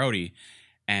our friend Rhodey,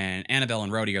 and Annabelle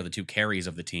and Rhodey are the 2 carries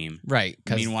of the team. Right.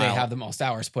 Because they Meanwhile- have the most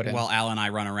hours put in. While Al and I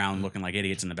run around looking like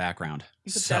idiots in the background.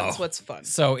 But So that's what's fun.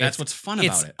 so that's it's, what's fun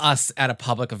it's about it. us at a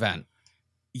public event.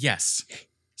 Yes.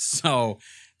 So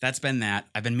that's been that.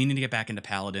 I've been meaning to get back into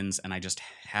Paladins, and I just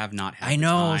have not had I the know.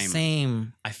 time.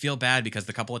 Same. I feel bad because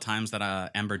the couple of times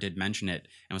that Ember did mention it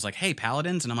and was like, hey,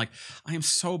 Paladins, and I'm like, I am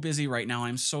so busy right now.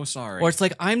 I'm so sorry. Or it's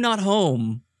like, I'm not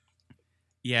home.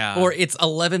 yeah. Or it's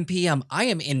 11 p.m. I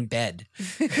am in bed.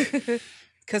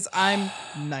 Because I'm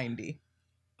 90.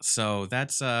 So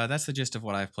that's the gist of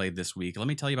what I've played this week. Let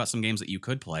me tell you about some games that you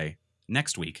could play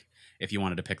next week if you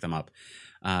wanted to pick them up.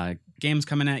 Games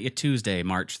coming at you Tuesday,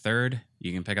 March 3rd.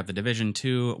 You can pick up the Division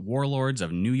 2 Warlords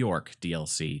of New York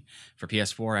DLC for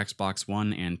PS4, Xbox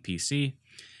One, and PC.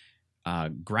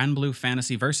 Grand Blue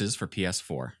Fantasy Versus for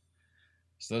PS4.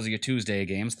 So those are your Tuesday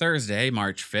games. Thursday,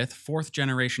 March 5th, 4th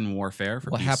Generation Warfare for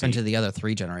What PC. happened to the other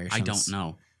 3 generations? I don't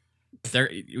know.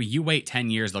 You wait 10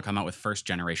 years, they'll come out with First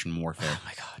Generation Warfare. Oh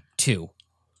my god. 2.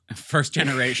 First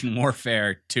Generation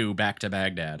Warfare 2 Back to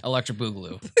Baghdad. Electric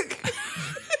Boogaloo.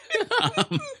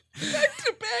 Um, Back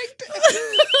to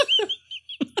Baghdad.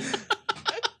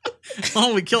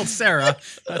 oh, we killed Sarah.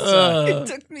 That's, It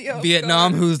took me off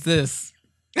Vietnam, guard. who's this?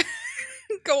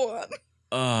 Go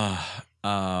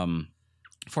on.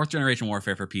 Fourth Generation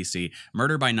Warfare for PC.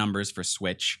 Murder by Numbers for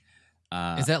Switch.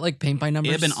 Is that like paint by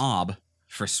numbers? Ibn Ob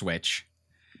for Switch.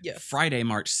 Yes. Friday,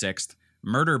 March 6th.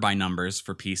 Murder by Numbers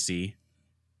for PC.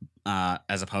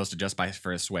 As opposed to just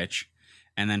for a Switch.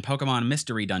 And then Pokemon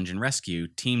Mystery Dungeon Rescue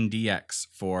Team DX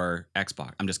for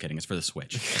Xbox. I'm just kidding. It's for the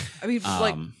Switch. I mean,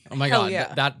 like, Oh my Hell god,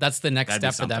 yeah. that's the next That'd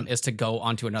be step for them something. is to go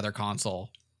onto another console.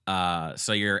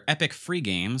 So your Epic free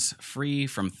games, free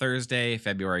from Thursday,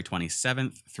 February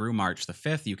 27th through March the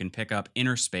 5th. You can pick up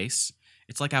Inner Space.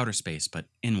 It's like outer space, but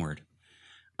inward.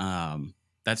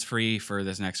 That's free for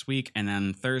this next week. And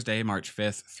then Thursday, March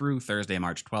 5th through Thursday,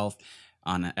 March 12th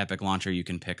on the Epic Launcher, you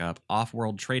can pick up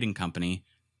Off-World Trading Company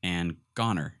and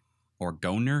Goner. Or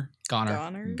Goner?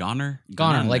 Goner. Goner.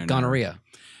 Goner, like gonorrhea.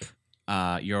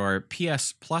 Your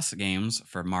PS Plus games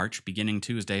for March, beginning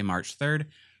Tuesday, March 3rd.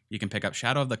 You can pick up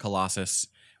Shadow of the Colossus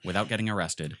without getting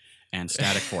arrested, and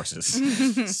Static Forces.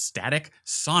 Static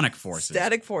Sonic Forces.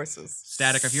 Static Forces.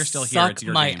 Static, if you're still here, Suck it's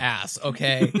your my game. ass,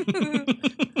 okay?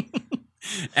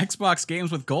 Xbox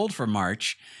games with gold for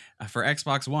March. For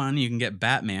Xbox One, you can get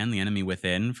Batman, The Enemy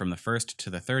Within, from the 1st to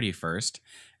the 31st,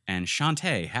 and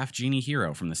Shantae, Half Genie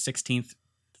Hero, from the 16th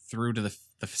through to the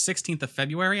 16th of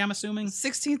February, I'm assuming?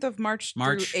 16th of March,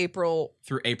 March. through April.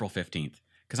 Through April 15th.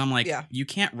 Because I'm like, Yeah. you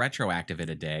can't retroactive it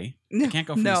a day. No, You can't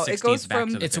go from no, the 16th it goes back from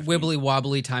to the It's 15th. wibbly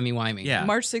wobbly, timey wimey. Yeah.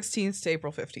 March 16th to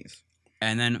April 15th.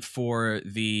 And then for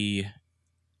the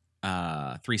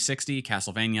 360,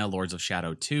 Castlevania Lords of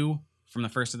Shadow 2 from the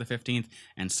 1st to the 15th,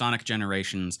 and Sonic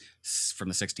Generations from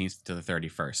the 16th to the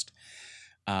 31st.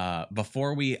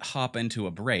 Before we hop into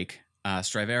a break,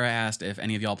 Strivera asked if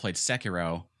any of y'all played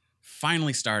Sekiro.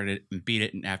 Finally started it and beat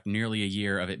it after nearly a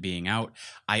year of it being out.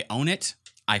 I own it.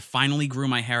 I finally grew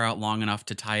my hair out long enough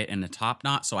to tie it in a top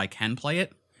knot so I can play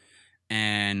it,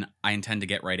 and I intend to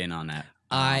get right in on that.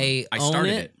 I own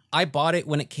started it. I bought it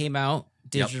when it came out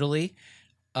digitally.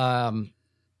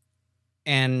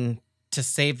 And to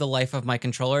save the life of my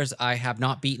controllers, I have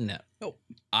not beaten it.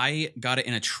 I got it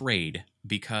in a trade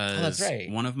because right.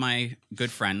 one of my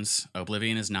good friends,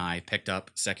 Oblivion is Nigh, picked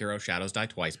up Sekiro Shadows Die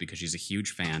Twice because she's a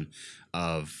huge fan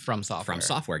of From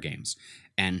Software. games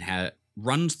and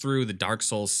runs through the Dark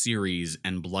Souls series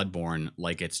and Bloodborne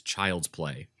like it's child's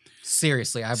play.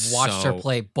 Seriously, I've watched her So-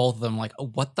 play both of them. Like, oh,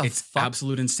 what the It's fuck?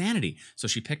 absolute insanity. So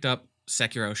she picked up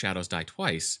Sekiro Shadows Die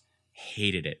Twice,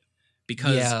 hated it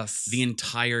because Yes. the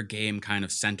entire game kind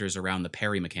of centers around the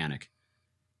parry mechanic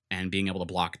and being able to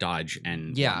block, dodge,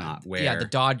 and yeah, whatnot. Where yeah, the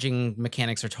dodging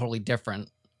mechanics are totally different.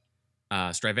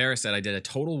 Strivera said I did a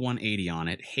total 180 on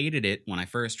it, hated it when I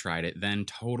first tried it, then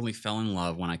totally fell in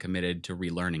love when I committed to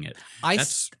relearning it. I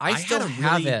I still had a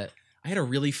have really- it. I had a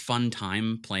really fun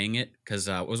time playing it because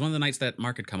it was one of the nights that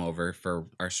Mark had come over for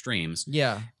our streams,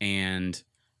 Yeah. and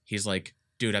he's like,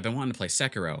 dude, I've been wanting to play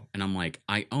Sekiro. And I'm like,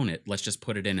 I own it. Let's just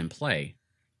put it in and play.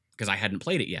 Because I hadn't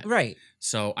played it yet. Right.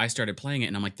 So I started playing it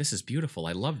and I'm like, this is beautiful.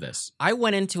 I love this. I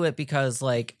went into it because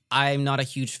like I'm not a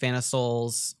huge fan of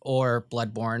Souls or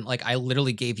Bloodborne. Like I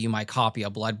literally gave you my copy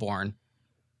of Bloodborne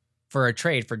for a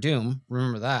trade for Doom.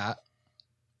 Remember that?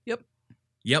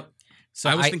 Yep. So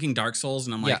I was thinking Dark Souls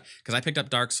and I'm like, Yeah. because I picked up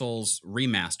Dark Souls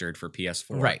remastered for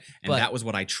PS4. Right. And But that was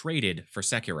what I traded for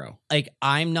Sekiro. like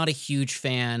I'm not a huge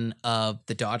fan of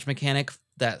the dodge mechanic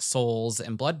that Souls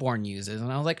and Bloodborne uses.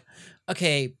 And I was like,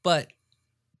 okay, but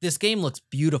this game looks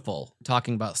beautiful,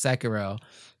 talking about Sekiro.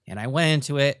 And I went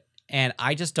into it and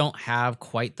I just don't have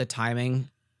quite the timing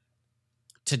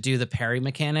to do the parry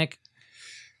mechanic.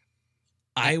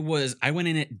 I went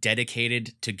in it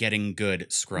dedicated to getting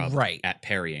good scrub Right. at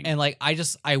parrying. And like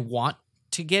I want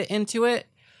to get into it,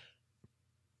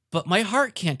 but my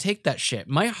heart can't take that shit.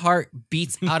 My heart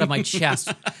beats out of my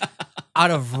chest out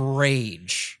of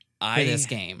rage for this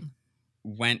game.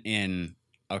 Went in.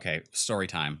 Okay, story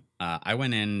time. I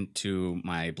went into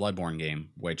my Bloodborne game,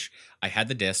 which I had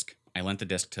the disc. I lent the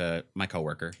disc to my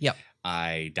coworker. Yep.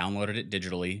 I downloaded it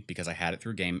digitally because I had it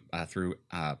through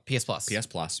PS Plus. PS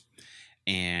Plus,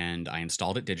 and I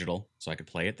installed it digital so I could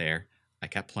play it there. I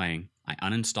kept playing. I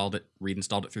uninstalled it,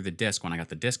 reinstalled it through the disc when I got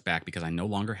the disc back because I no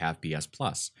longer have PS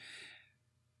Plus.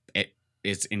 It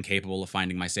is incapable of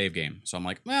finding my save game, so I'm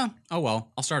like, well,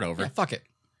 I'll start over. Yeah, fuck it.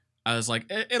 I was like,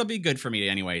 it'll be good for me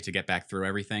anyway to get back through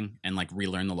everything and like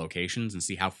relearn the locations and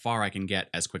see how far I can get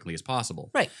as quickly as possible.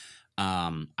 Right.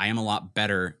 I am a lot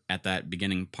better at that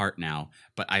beginning part now,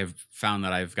 but I've found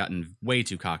that I've gotten way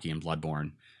too cocky in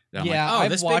Bloodborne. That I'm Yeah, like, oh, I've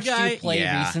this watched big guy? you play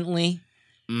Yeah. recently,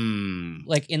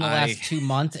 like in the I- last 2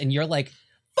 months, and you're like,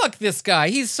 fuck this guy.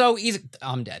 He's so easy.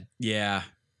 I'm dead. Yeah.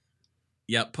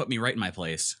 Yep, put me right in my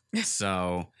place.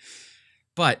 So,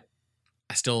 but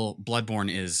Bloodborne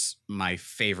is my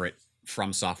favorite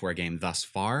From Software game thus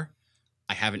far.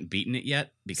 I haven't beaten it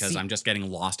yet because See, I'm just getting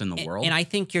lost in the world. And I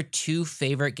think your two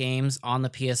favorite games on the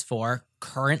PS4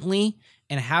 currently,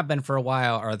 and have been for a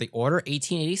while, are The Order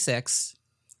 1886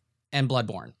 and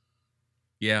Bloodborne.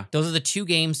 Yeah. Those are the two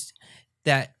games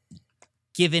that,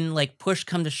 given like push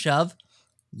come to shove,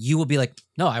 you will be like,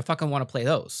 no, I fucking want to play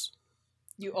those.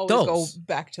 You always Those. go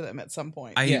back to them at some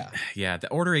point. Yeah. The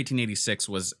Order 1886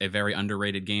 was a very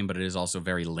underrated game, but it is also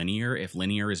very linear. If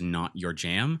linear is not your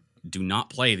jam, do not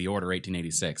play The Order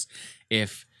 1886.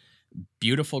 If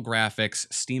beautiful graphics,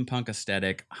 steampunk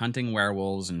aesthetic, hunting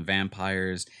werewolves and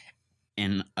vampires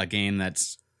in a game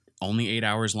that's only 8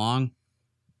 hours long,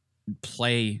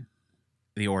 play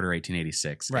The Order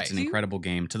 1886. Right. It's an incredible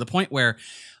game to the point where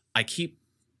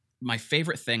my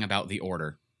favorite thing about The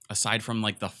Order, aside from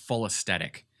like the full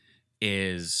aesthetic,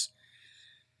 is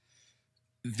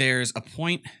there's a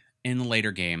point in the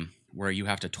later game where you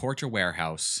have to torch a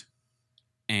warehouse,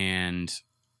 and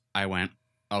I went,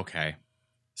 okay.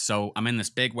 So I'm in this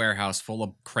big warehouse full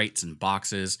of crates and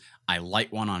boxes. I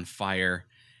light one on fire,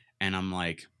 and I'm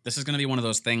like, this is going to be one of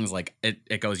those things like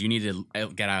it goes, you need to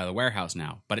get out of the warehouse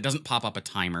now. But it doesn't pop up a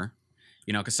timer,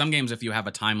 because some games, if you have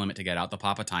a time limit to get out, they'll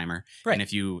pop a timer. Right. And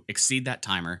if you exceed that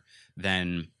timer,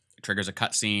 then it triggers a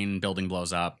cutscene, building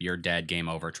blows up, you're dead, game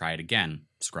over, try it again,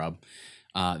 scrub.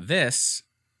 This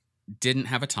didn't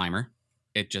have a timer.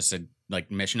 It just said,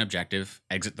 like, mission objective,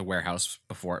 exit the warehouse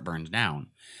before it burns down.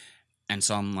 And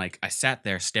so I'm like, I sat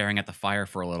there staring at the fire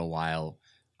for a little while,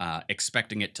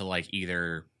 expecting it to like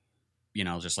either,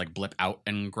 just like blip out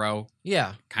and grow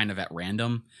Yeah. kind of at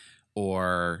random,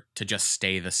 or to just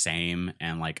stay the same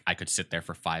and like I could sit there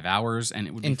for 5 hours and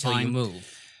it would be Until fine. you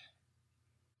move.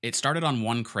 It started on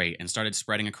one crate and started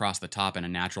spreading across the top in a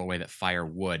natural way that fire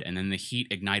would, and then the heat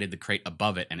ignited the crate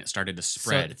above it and it started to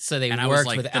spread. So they and I worked was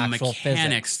like, with the actual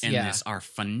mechanics physics. in Yeah. this are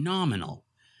phenomenal.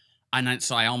 And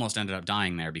so I almost ended up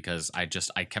dying there because I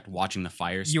kept watching the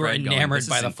fire spread. You were going, enamored "This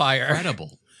by is the fire."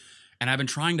 Incredible. And I've been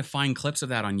trying to find clips of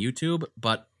that on YouTube,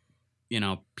 but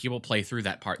people play through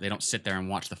that part. They don't sit there and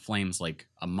watch the flames like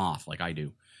a moth like I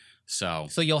do. So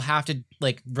you'll have to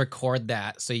like record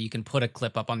that so you can put a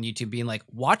clip up on YouTube being like,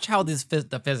 watch how the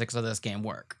physics of this game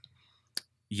work.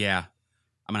 yeah,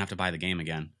 I'm gonna have to buy the game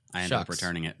again. I ended up Shucks.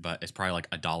 returning it, but it's probably like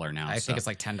 $1 now. I think it's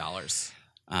like $10.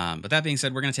 But that being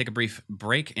said, we're gonna take a brief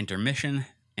break, intermission,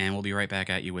 and we'll be right back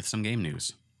at you with some game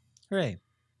news. Hooray.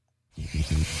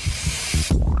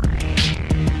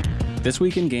 This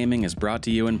Week in Gaming is brought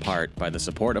to you in part by the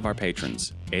support of our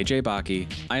patrons, AJ Baki,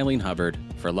 Eileen Hubbard,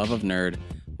 For Love of Nerd,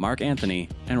 Mark Anthony,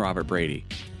 and Robert Brady.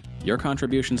 Your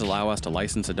contributions allow us to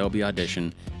license Adobe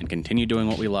Audition and continue doing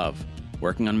what we love,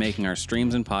 working on making our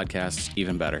streams and podcasts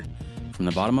even better. From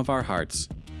the bottom of our hearts,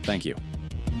 thank you.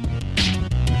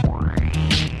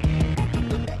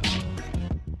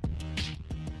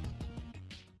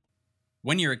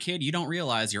 When you're a kid, you don't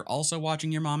realize you're also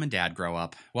watching your mom and dad grow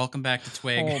up. Welcome back to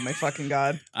Twig. Oh my fucking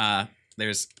god.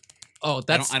 There's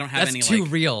That's I don't have that's any too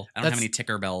like, real. I don't have any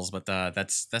ticker bells, but that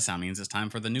sound means it's time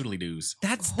for the noodly doos.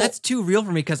 That's too real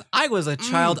for me because I was a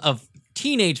child of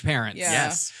teenage parents. Yeah.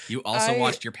 Yes, you also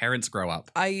watched your parents grow up.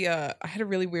 I had a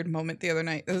really weird moment the other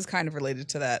night. This is kind of related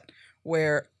to that,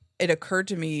 where it occurred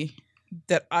to me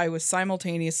that I was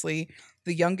simultaneously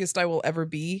the youngest I will ever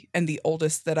be and the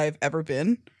oldest that I've ever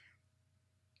been.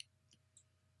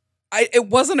 It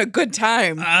wasn't a good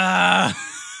time. I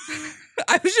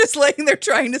was just laying there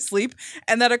trying to sleep,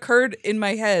 and that occurred in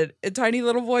my head. A tiny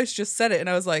little voice just said it, and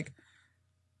I was like,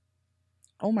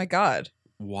 oh my god.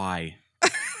 Why?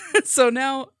 So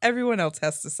now everyone else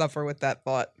has to suffer with that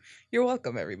thought. You're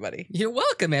welcome, everybody. You're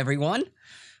welcome, everyone.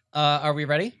 Are we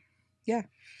ready? Yeah.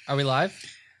 Are we live?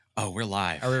 Oh, we're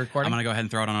live. Are we recording? I'm going to go ahead and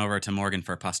throw it on over to Morgan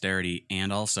for posterity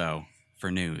and also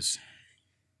for news.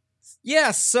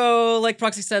 Yeah, so like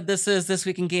Proxy said, this is This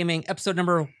Week in Gaming, episode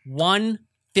number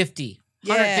 150.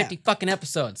 150 fucking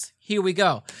episodes. Here we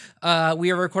go.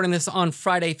 We are recording this on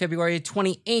Friday, February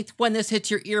 28th. When this hits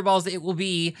your earballs, it will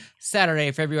be Saturday,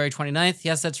 February 29th.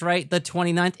 Yes, that's right, the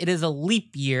 29th. It is a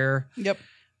leap year. Yep.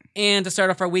 And to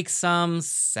start off our week, some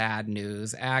sad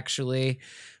news, actually.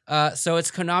 So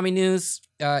it's Konami news,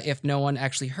 if no one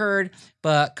actually heard.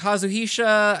 But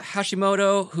Kazuhisa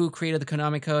Hashimoto, who created the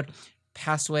Konami code,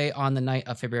 passed away on the night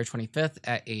of February 25th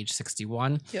at age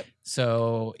 61. Yep.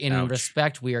 So in Ouch.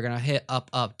 respect, we are going to hit up,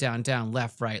 up, down, down,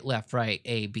 left, right,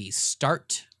 A, B,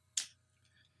 start.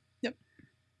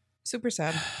 Super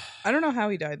sad. I don't know how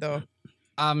he died, though.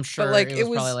 I'm sure like, it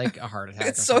was probably like a heart attack.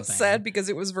 It's or so something. sad because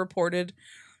it was reported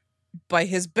by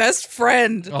his best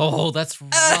friend. Oh, that's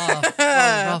rough.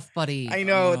 Rough, buddy. I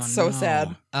know, Oh, it's so no.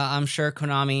 sad. I'm sure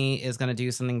Konami is going to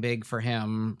do something big for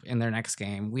him in their next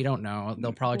game. We don't know.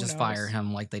 They'll probably Who just knows? fire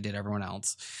him like they did everyone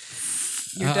else.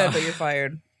 You're dead, but you're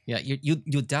fired. Yeah, you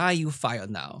die, you fired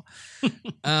now.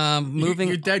 Moving.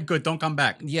 You're dead. Good. Don't come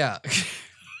back. Yeah.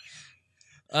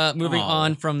 Moving Oh.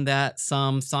 on from that,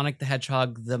 some Sonic the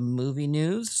Hedgehog the movie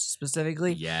news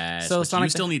specifically. Yes. So So Sonic you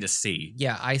the- still need to see.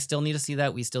 Yeah, I still need to see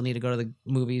that. We still need to go to the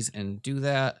movies and do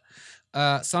that.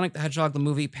 Sonic the Hedgehog the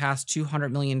movie passed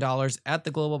 $200 million at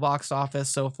the global box office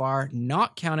so far,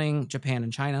 not counting Japan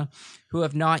and China, who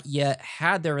have not yet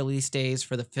had their release days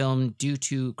for the film due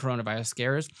to coronavirus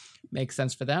scares. Makes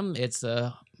sense for them. It's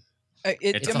a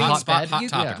It's a a hot hot spot, bed. hot You-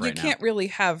 topic You right now. can't really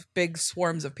have big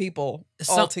swarms of people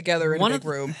So, all together in a one big of the-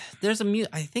 room. there's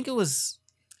I think it was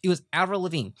Avril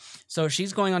Lavigne. So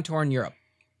she's going on tour in Europe.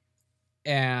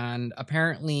 And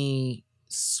apparently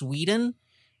Sweden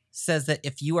says that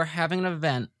if you are having an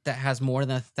event that has more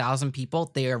than 1,000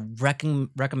 people, they are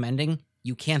recommending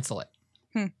you cancel it.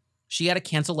 She had to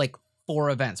cancel like 4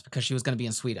 events because she was going to be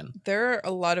in Sweden. There are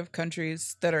a lot of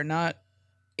countries that are not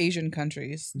Asian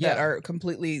countries that Yeah. are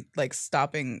completely like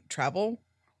stopping travel.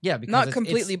 Yeah, because Not it's-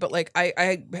 completely, it's but like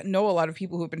I know a lot of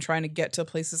people who've been trying to get to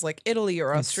places like Italy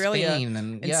or in Australia Spain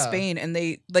and, and Spain, and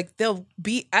they'll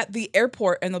be at the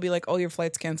airport and they'll be like, "Oh, your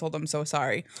flight's canceled. I'm so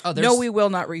sorry. Oh, No, we will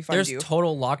not refund there's you."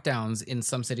 total lockdowns in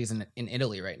some cities in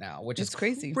Italy right now, which It's is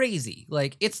crazy. crazy.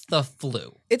 Like it's the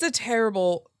flu. It's a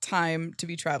terrible time to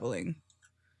be traveling.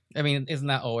 I mean, isn't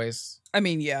that always? I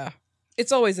mean, yeah,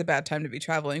 it's always a bad time to be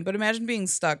traveling, but imagine being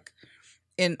stuck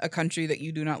in a country that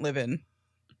you do not live in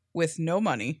with no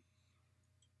money,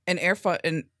 an an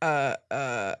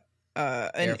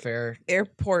Airfare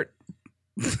airport,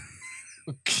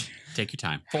 Take your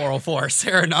time. 404,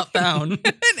 Sarah not found.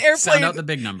 an Sound out airplane, the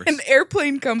big numbers. an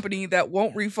airplane company that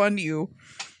won't refund you,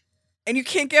 and you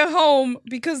can't get home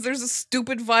because there's a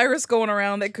stupid virus going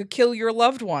around that could kill your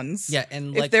loved ones. Yeah,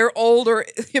 and if like they're old or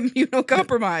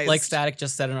immunocompromised. like Static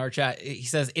just said in our chat, he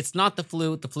says it's not the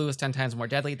flu. The flu is 10 times more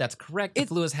deadly. That's correct. The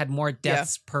flu has had more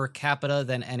deaths per capita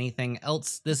than anything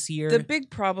else this year. The big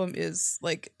problem is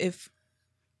like if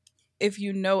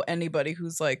you know anybody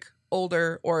who's like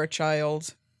older or a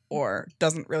child or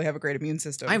doesn't really have a great immune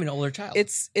system, I'm an older child.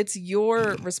 it's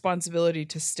your responsibility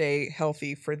to stay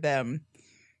healthy for them.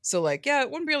 So like, yeah,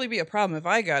 it wouldn't really be a problem if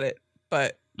I got it,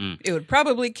 but it would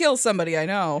probably kill somebody I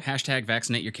know. Hashtag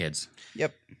vaccinate your kids.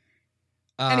 Yep.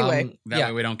 Anyway, That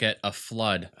way we don't get a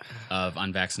flood of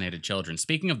unvaccinated children.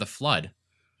 Speaking of the flood,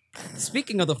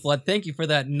 Speaking of the flood, thank you for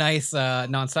that nice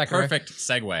non-sequitur. Perfect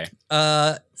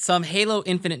segue. Some Halo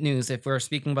Infinite news. If we're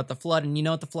speaking about the flood, and you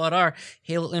know what the flood are,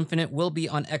 Halo Infinite will be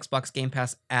on Xbox Game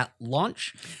Pass at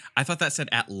launch. I thought that said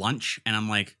at lunch, and I'm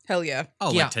like, Hell yeah.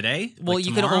 oh, Yeah. like today? Well, Like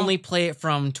you can tomorrow? only play it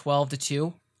from 12 to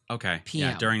 2. Okay.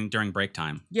 PM. Yeah, during break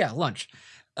time. Yeah, lunch.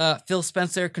 Phil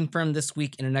Spencer confirmed this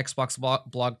week in an Xbox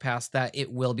blog post that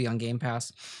it will be on Game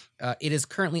Pass. It is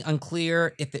currently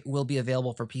unclear if it will be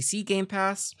available for PC Game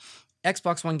Pass,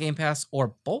 Xbox One Game Pass,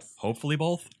 or both. Hopefully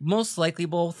both. Most likely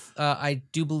both. I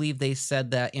do believe they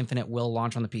said that Infinite will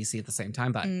launch on the PC at the same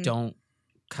time, but don't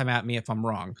come at me if I'm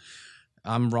wrong.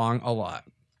 I'm wrong a lot.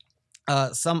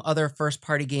 Some other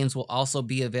first-party games will also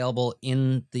be available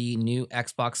in the new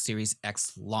Xbox Series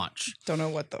X launch. Don't know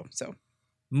what though. So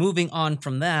Moving on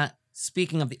from that,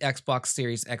 speaking of the Xbox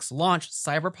Series X launch,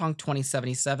 Cyberpunk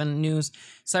 2077 news.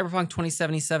 Cyberpunk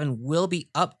 2077 will be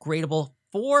upgradable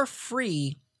for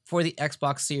free for the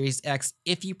Xbox Series X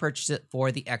if you purchase it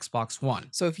for the Xbox One.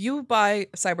 So if you buy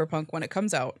Cyberpunk when it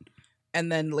comes out,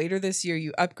 and then later this year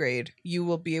you upgrade, you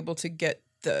will be able to get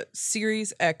the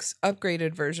Series X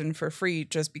upgraded version for free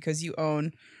just because you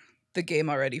own the game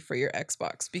already for your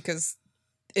Xbox. Because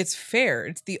it's fair.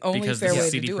 It's the only Because fair this way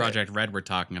is to CD do Projekt Red we're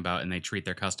talking about, and they treat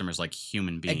their customers like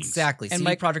human beings. Exactly. And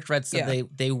CD Projekt Red said yeah.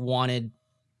 they wanted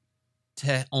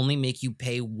to only make you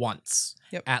pay once,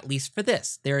 at least for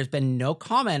this. There has been no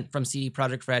comment from CD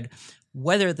Projekt Red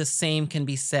whether the same can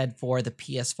be said for the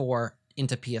PS4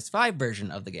 into PS5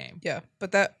 version of the game. Yeah,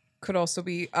 but that could also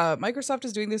be Microsoft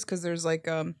is doing this because there's like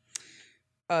a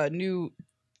new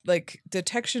like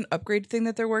detection upgrade thing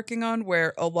that they're working on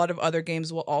where a lot of other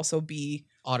games will also be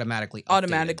Automatically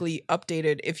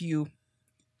updated if you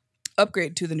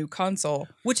upgrade to the new console.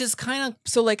 which is kind of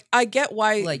So like I get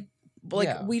why like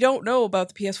yeah. we don't know about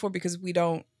the PS4 because we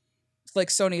don't like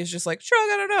Sony is just like, sure,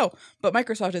 I don't know. But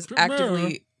Microsoft is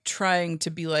actively trying to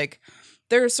be like,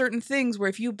 there are certain things where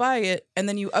if you buy it and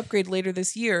then you upgrade later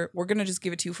this year, we're gonna just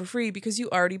give it to you for free because you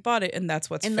already bought it and that's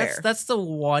what's and fair. that's the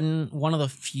one of the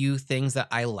few things that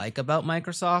I like about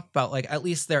Microsoft, about like at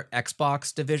least their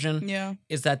Xbox division, Yeah.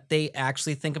 is that they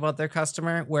actually think about their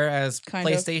customer, whereas Kind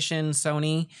of. PlayStation,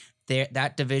 Sony,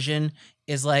 that division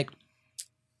is like,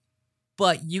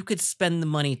 but you could spend the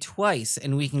money twice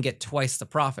and we can get twice the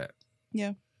profit.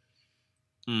 Yeah.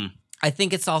 I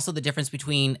think it's also the difference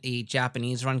between a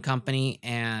Japanese run company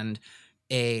and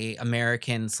a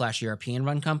American / European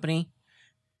run company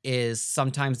is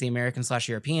sometimes the American /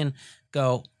 European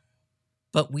go,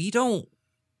 but we don't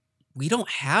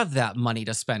have that money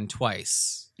to spend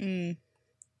twice. Mm.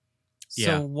 So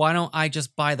Yeah. why don't I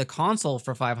just buy the console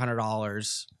for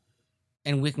 $500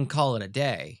 and we can call it a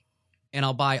day, and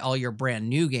I'll buy all your brand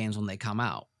new games when they come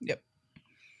out. Yep.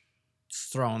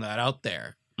 Just throwing that out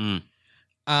there. Mm.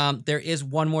 There is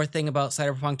one more thing about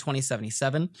Cyberpunk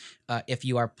 2077. If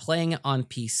you are playing on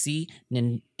PC,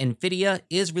 NVIDIA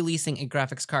is releasing a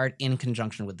graphics card in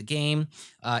conjunction with the game.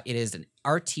 It is an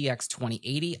RTX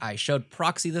 2080. I showed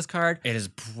Proxy this card. It is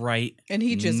bright And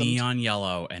he just neon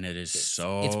yellow, and it is It's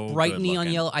so bright good neon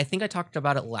looking. yellow. I think I talked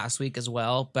about it last week as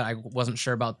well, but I wasn't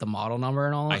sure about the model number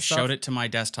and all that I stuff. showed it to my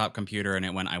desktop computer, and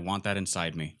it went, I want that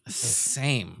inside me.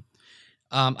 Same.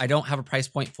 I don't have a price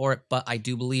point for it, but I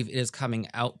do believe it is coming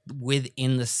out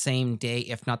within the same day,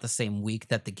 if not the same week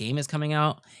that the game is coming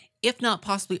out, if not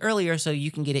possibly earlier, so you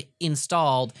can get it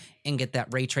installed and get that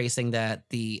ray tracing that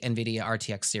the NVIDIA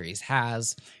RTX series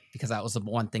has, because that was the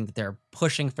one thing that they're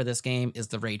pushing for this game is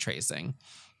the ray tracing,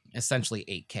 essentially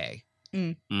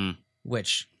 8K,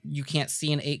 which you can't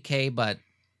see in 8K, but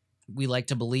we like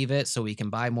to believe it so we can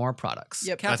buy more products.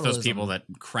 Yep. That's those Capitalism. people that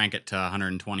crank it to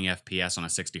 120 FPS on a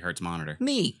 60 hertz monitor.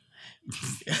 Me.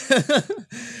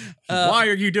 Why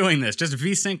are you doing this? Just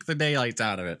VSync the daylights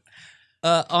out of it.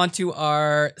 On to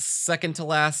our second to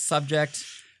last subject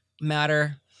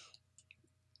matter.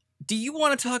 Do you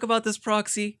want to talk about this,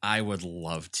 Proxy? I would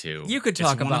love to. You could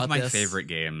talk it's one about of my this. favorite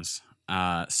games.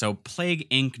 So Plague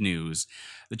Inc. news.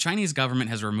 The Chinese government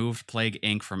has removed Plague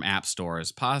Inc. from app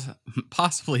stores,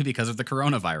 possibly because of the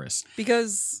coronavirus.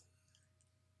 because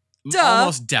Duh.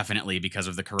 Almost definitely because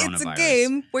of the coronavirus. it's a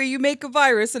game where you make a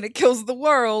virus and it kills the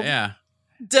world. Yeah.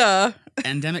 Duh.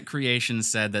 Endemic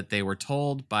Creations said that they were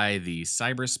told by the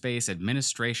Cyberspace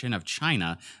Administration of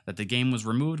China that the game was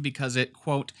removed because it,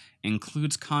 quote,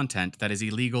 includes content that is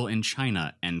illegal in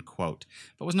China, end quote,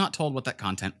 but was not told what that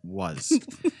content was.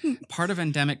 Part of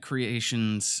Endemic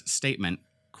Creations' statement,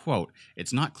 quote,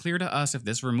 "It's not clear to us if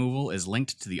this removal is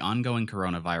linked to the ongoing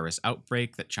coronavirus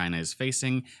outbreak that China is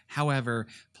facing. However,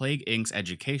 Plague Inc.'s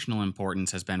educational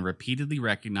importance has been repeatedly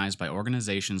recognized by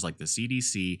organizations like the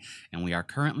CDC, and we are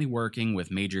currently working with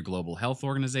major global health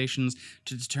organizations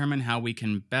to determine how we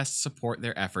can best support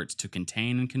their efforts to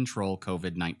contain and control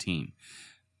COVID-19,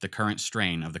 the current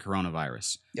strain of the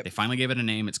coronavirus." Yep. They finally gave it a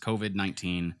name. It's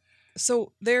COVID-19.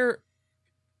 So they're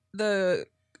the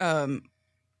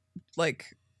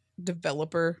like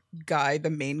developer guy, the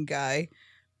main guy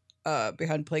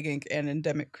behind Plague Inc. and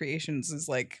Endemic Creations is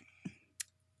like,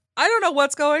 I don't know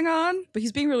what's going on, but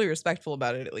he's being really respectful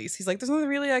about it. At least he's like, there's nothing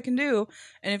really I can do,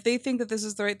 and if they think that this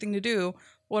is the right thing to do,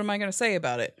 what am I going to say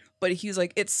about it? But he's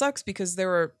like, it sucks because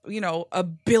there are,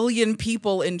 1 billion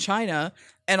people in China,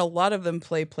 and a lot of them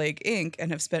play Plague Inc.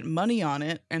 and have spent money on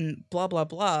it, and blah blah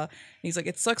blah. And he's like,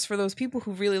 it sucks for those people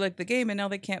who really like the game and now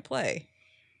they can't play.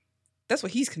 That's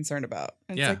what he's concerned about.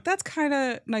 And Yeah. it's like, that's kind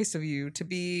of nice of you to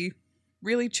be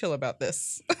really chill about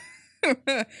this.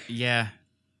 Yeah.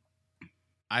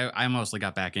 I mostly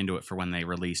got back into it for when they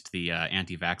released the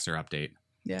anti-vaxxer update.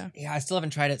 Yeah. Yeah, I still haven't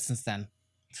tried it since then.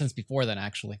 Since before then,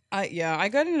 actually. I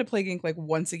got into Plague Inc. like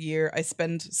once a year. I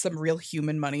spend some real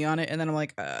human money on it, and then I'm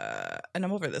like, and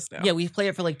I'm over this now. Yeah, we play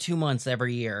it for like 2 months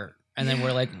every year, and then we're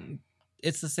Yeah. like,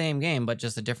 it's the same game, but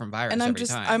just a different virus and I'm every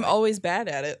time. I'm Like, always bad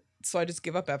at it, so I just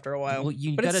give up after a while. well,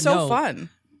 you but gotta it's so know, fun.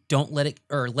 Don't let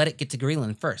it get to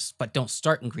Greenland first, but don't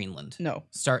start in Greenland. No,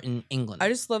 Start in England. I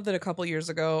just love that a couple years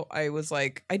ago I was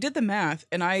like, I did the math,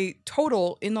 and I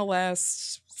total in the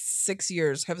last 6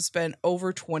 years have spent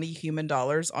over $20 human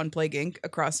on Plague Inc.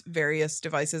 across various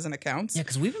devices and accounts. Yeah,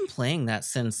 because we've been playing that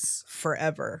since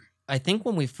Forever. I think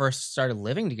when we first started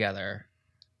living together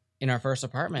in our first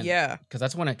apartment. Yeah. Because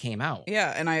that's when it came out.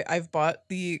 Yeah, and I've bought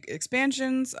the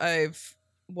expansions, I've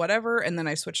whatever, and then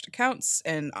I switched accounts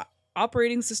and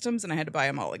operating systems, and I had to buy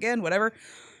them all again, whatever.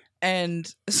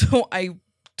 And so I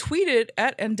tweeted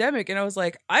at Endemic, and I was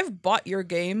like, I've bought your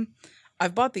game.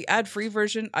 I've bought the ad-free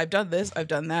version. I've done this. I've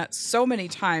done that so many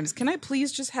times. Can I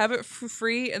please just have it for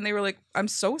free? And they were like, I'm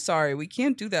so sorry. We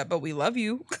can't do that, but we love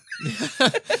you.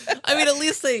 I mean, at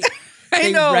least they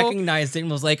I know. recognized it and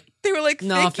was like, They were like,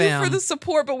 Nah, thank you for fam. the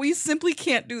support, but we simply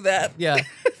can't do that. yeah,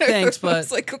 thanks, I but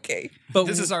was like, okay. but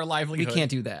This is our we livelihood.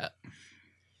 can't do that.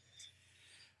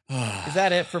 Is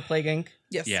that it for Plague Inc.?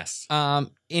 Yes. Yes.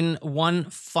 In one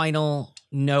final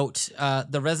note,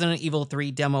 the Resident Evil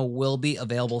 3 demo will be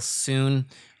available soon,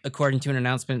 according to an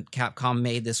announcement Capcom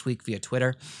made this week via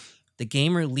Twitter. The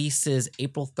game releases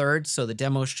April 3rd, so the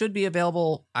demo should be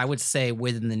available, I would say,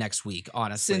 within the next week,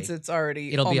 honestly. Since it's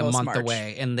already It'll be a almost month March.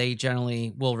 away, and they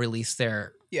generally will release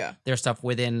their Yeah. stuff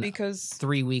within Because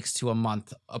 3 weeks to a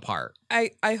month apart.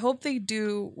 I hope they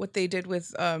do what they did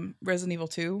with Resident Evil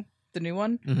 2, the new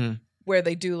one, Mm-hmm. where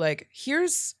they do like,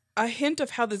 here's a hint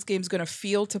of how this game's going to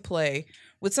feel to play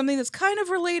with something that's kind of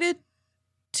related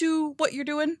to what you're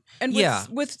doing. And with, Yeah.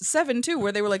 with 7 too,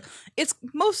 where they were like, it's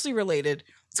mostly related.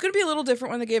 It's going to be a little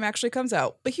different when the game actually comes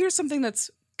out, but here's something that's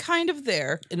kind of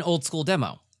there. An old school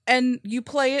demo. And you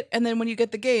play it, and then when you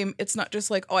get the game, it's not just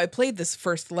like, oh, I played this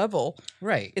first level.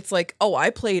 Right. It's like, oh, I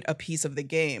played a piece of the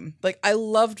game. Like, I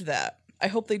loved that. I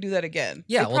hope they do that again.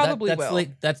 Yeah, they well, probably that's will.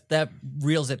 like that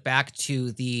reels it back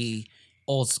to the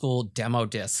old school demo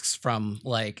discs from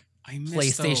like I miss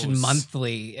PlayStation those.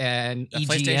 Monthly and EGM.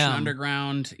 PlayStation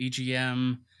Underground,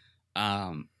 EGM.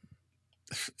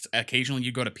 Occasionally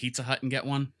you go to Pizza Hut and get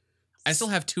one. I still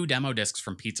have 2 demo discs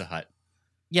from Pizza Hut.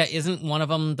 Yeah, isn't one of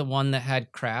them the one that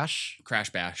had Crash? Crash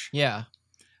Bash. Yeah.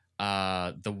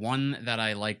 The one that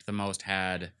I liked the most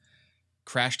had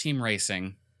Crash Team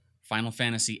Racing, Final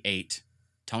Fantasy VIII,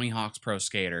 Tony Hawk's Pro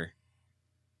Skater,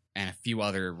 and a few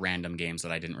other random games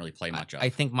that I didn't really play much of. I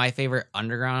think my favorite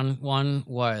Underground one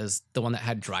was the one that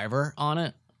had Driver on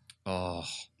it Oh,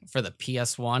 for the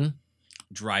PS1.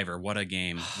 Driver, what a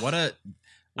game. I'm What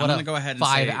going a to go ahead and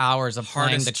 5 say hours of playing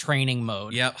the hardest- training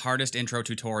mode. Yep, hardest intro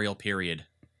tutorial, period.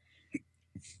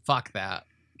 Fuck that.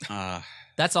 Uh,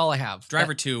 That's all I have.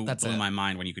 Driver That- 2 that's blew it. my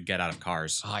mind when you could get out of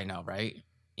cars Oh, I know, right?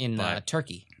 In But-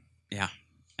 Turkey.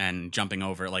 and jumping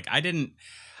over. Like,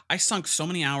 I sunk so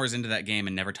many hours into that game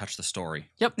and never touched the story.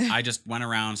 Yep. I just went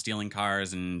around stealing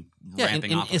cars and Yeah,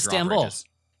 ramping in off of Istanbul. drawbridges.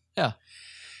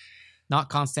 Not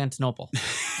Constantinople.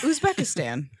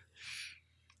 Uzbekistan.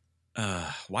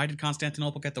 Why did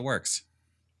Constantinople get the works?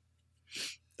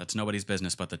 That's nobody's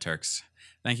business but the Turks.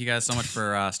 Thank you guys so much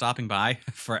for stopping by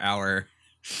for our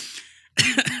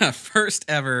first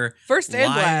ever First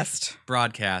and live last.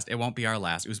 broadcast. It won't be our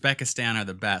last. Uzbekistan are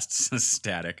the best.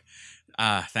 Static.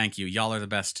 Thank you. Y'all are the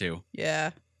best too.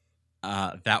 Yeah.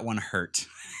 That one hurt.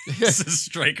 This is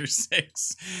Striker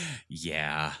 6.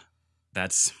 Yeah,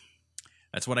 that's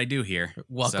what I do here.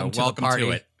 Welcome so to the party.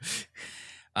 to it.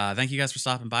 Thank you guys for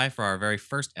stopping by for our very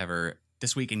first ever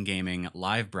This Week in Gaming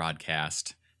live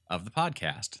broadcast of the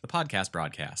podcast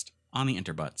broadcast on the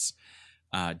Interbutts.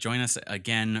 Join us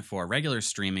again for regular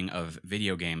streaming of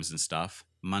video games and stuff,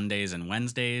 Mondays and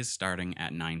Wednesdays, starting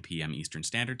at 9 p.m. Eastern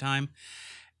Standard Time.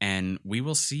 And we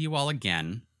will see you all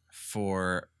again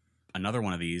for another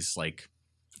one of these, like,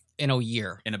 in a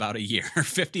year. in about a year.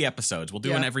 50 episodes. We'll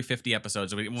do one every 50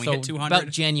 episodes. When we hit 200, about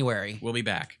January. we'll be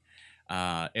back.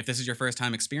 If this is your first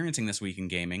time experiencing This Week in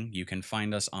Gaming, you can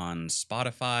find us on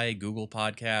Spotify, Google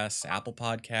Podcasts, Apple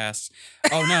Podcasts.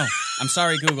 Oh no, I'm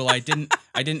sorry, Google. I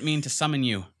didn't mean to summon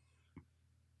you.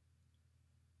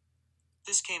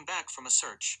 This came back from a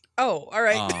search. Oh, all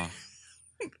right.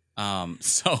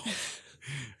 So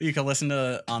you can listen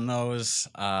to on those.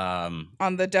 On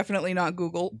the definitely not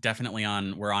Google. Definitely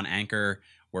we're on Anchor.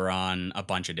 We're on a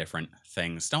bunch of different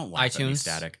things. Don't laugh at me, iTunes.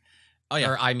 Static. Oh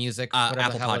yeah, Or iMusic, whatever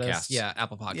Apple the hell it Podcasts. is. Yeah,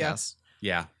 Apple Podcasts.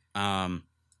 Yeah. So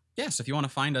if you want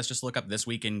to find us, just look up This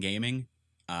Week in Gaming.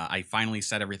 I finally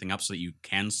set everything up so that you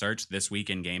can search This Week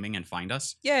in Gaming and find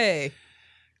us Yay.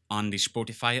 on the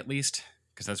Spotify at least,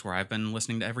 because that's where I've been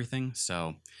listening to everything.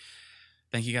 So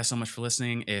thank you guys so much for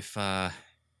listening. If for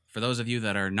those of you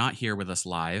that are not here with us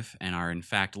live and are in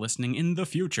fact listening in the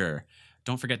future,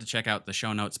 don't forget to check out the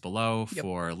show notes below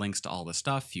for links to all this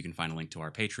stuff. You can find a link to our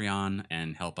Patreon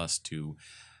and help us to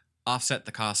offset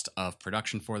the cost of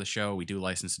production for the show. We do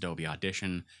license Adobe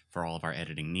Audition for all of our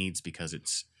editing needs because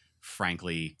it's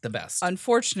frankly The best.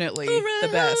 Unfortunately, the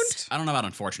best. I don't know about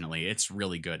unfortunately. It's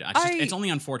really good. It's only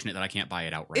unfortunate that I can't buy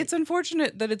it outright. It's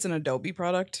unfortunate that it's an Adobe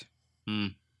product.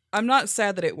 Mm. I'm not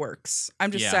sad that it works. I'm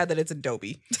just sad that it's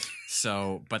Adobe.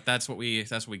 So, but that's what we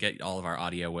get all of our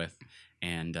audio with.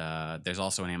 And there's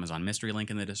also an Amazon mystery link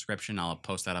in the description. I'll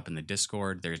post that up in the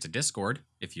Discord. There's a Discord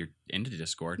if you're into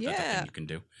Discord. That's a thing you can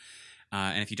do.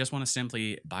 And if you just want to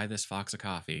simply buy this Fox of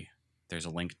coffee, there's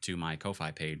a link to my Ko-Fi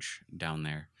page down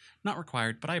there. Not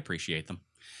required, but I appreciate them.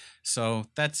 So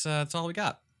that's all we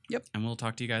got. Yep. And we'll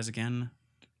talk to you guys again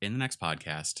in the next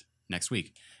podcast next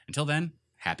week. Until then,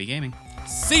 happy gaming.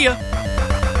 See ya!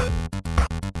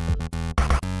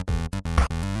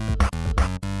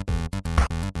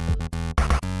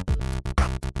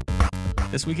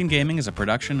 This Week in Gaming is a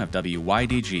production of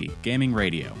WYDG Gaming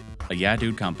Radio, a Yeah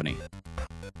Dude company.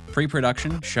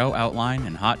 Pre-production, show outline,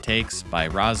 and hot takes by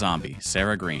Raw Zombie,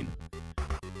 Sarah Green.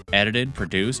 Edited,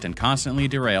 produced, and constantly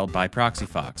derailed by Proxy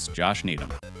Fox, Josh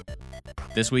Needham.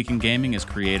 This Week in Gaming is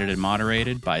created and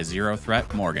moderated by Zero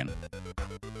Threat Morgan.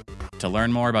 To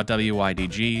learn more about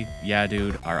WYDG, Yeah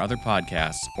Dude, our other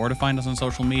podcasts, or to find us on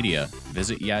social media,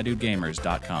 visit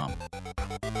YeahDudeGamers.com.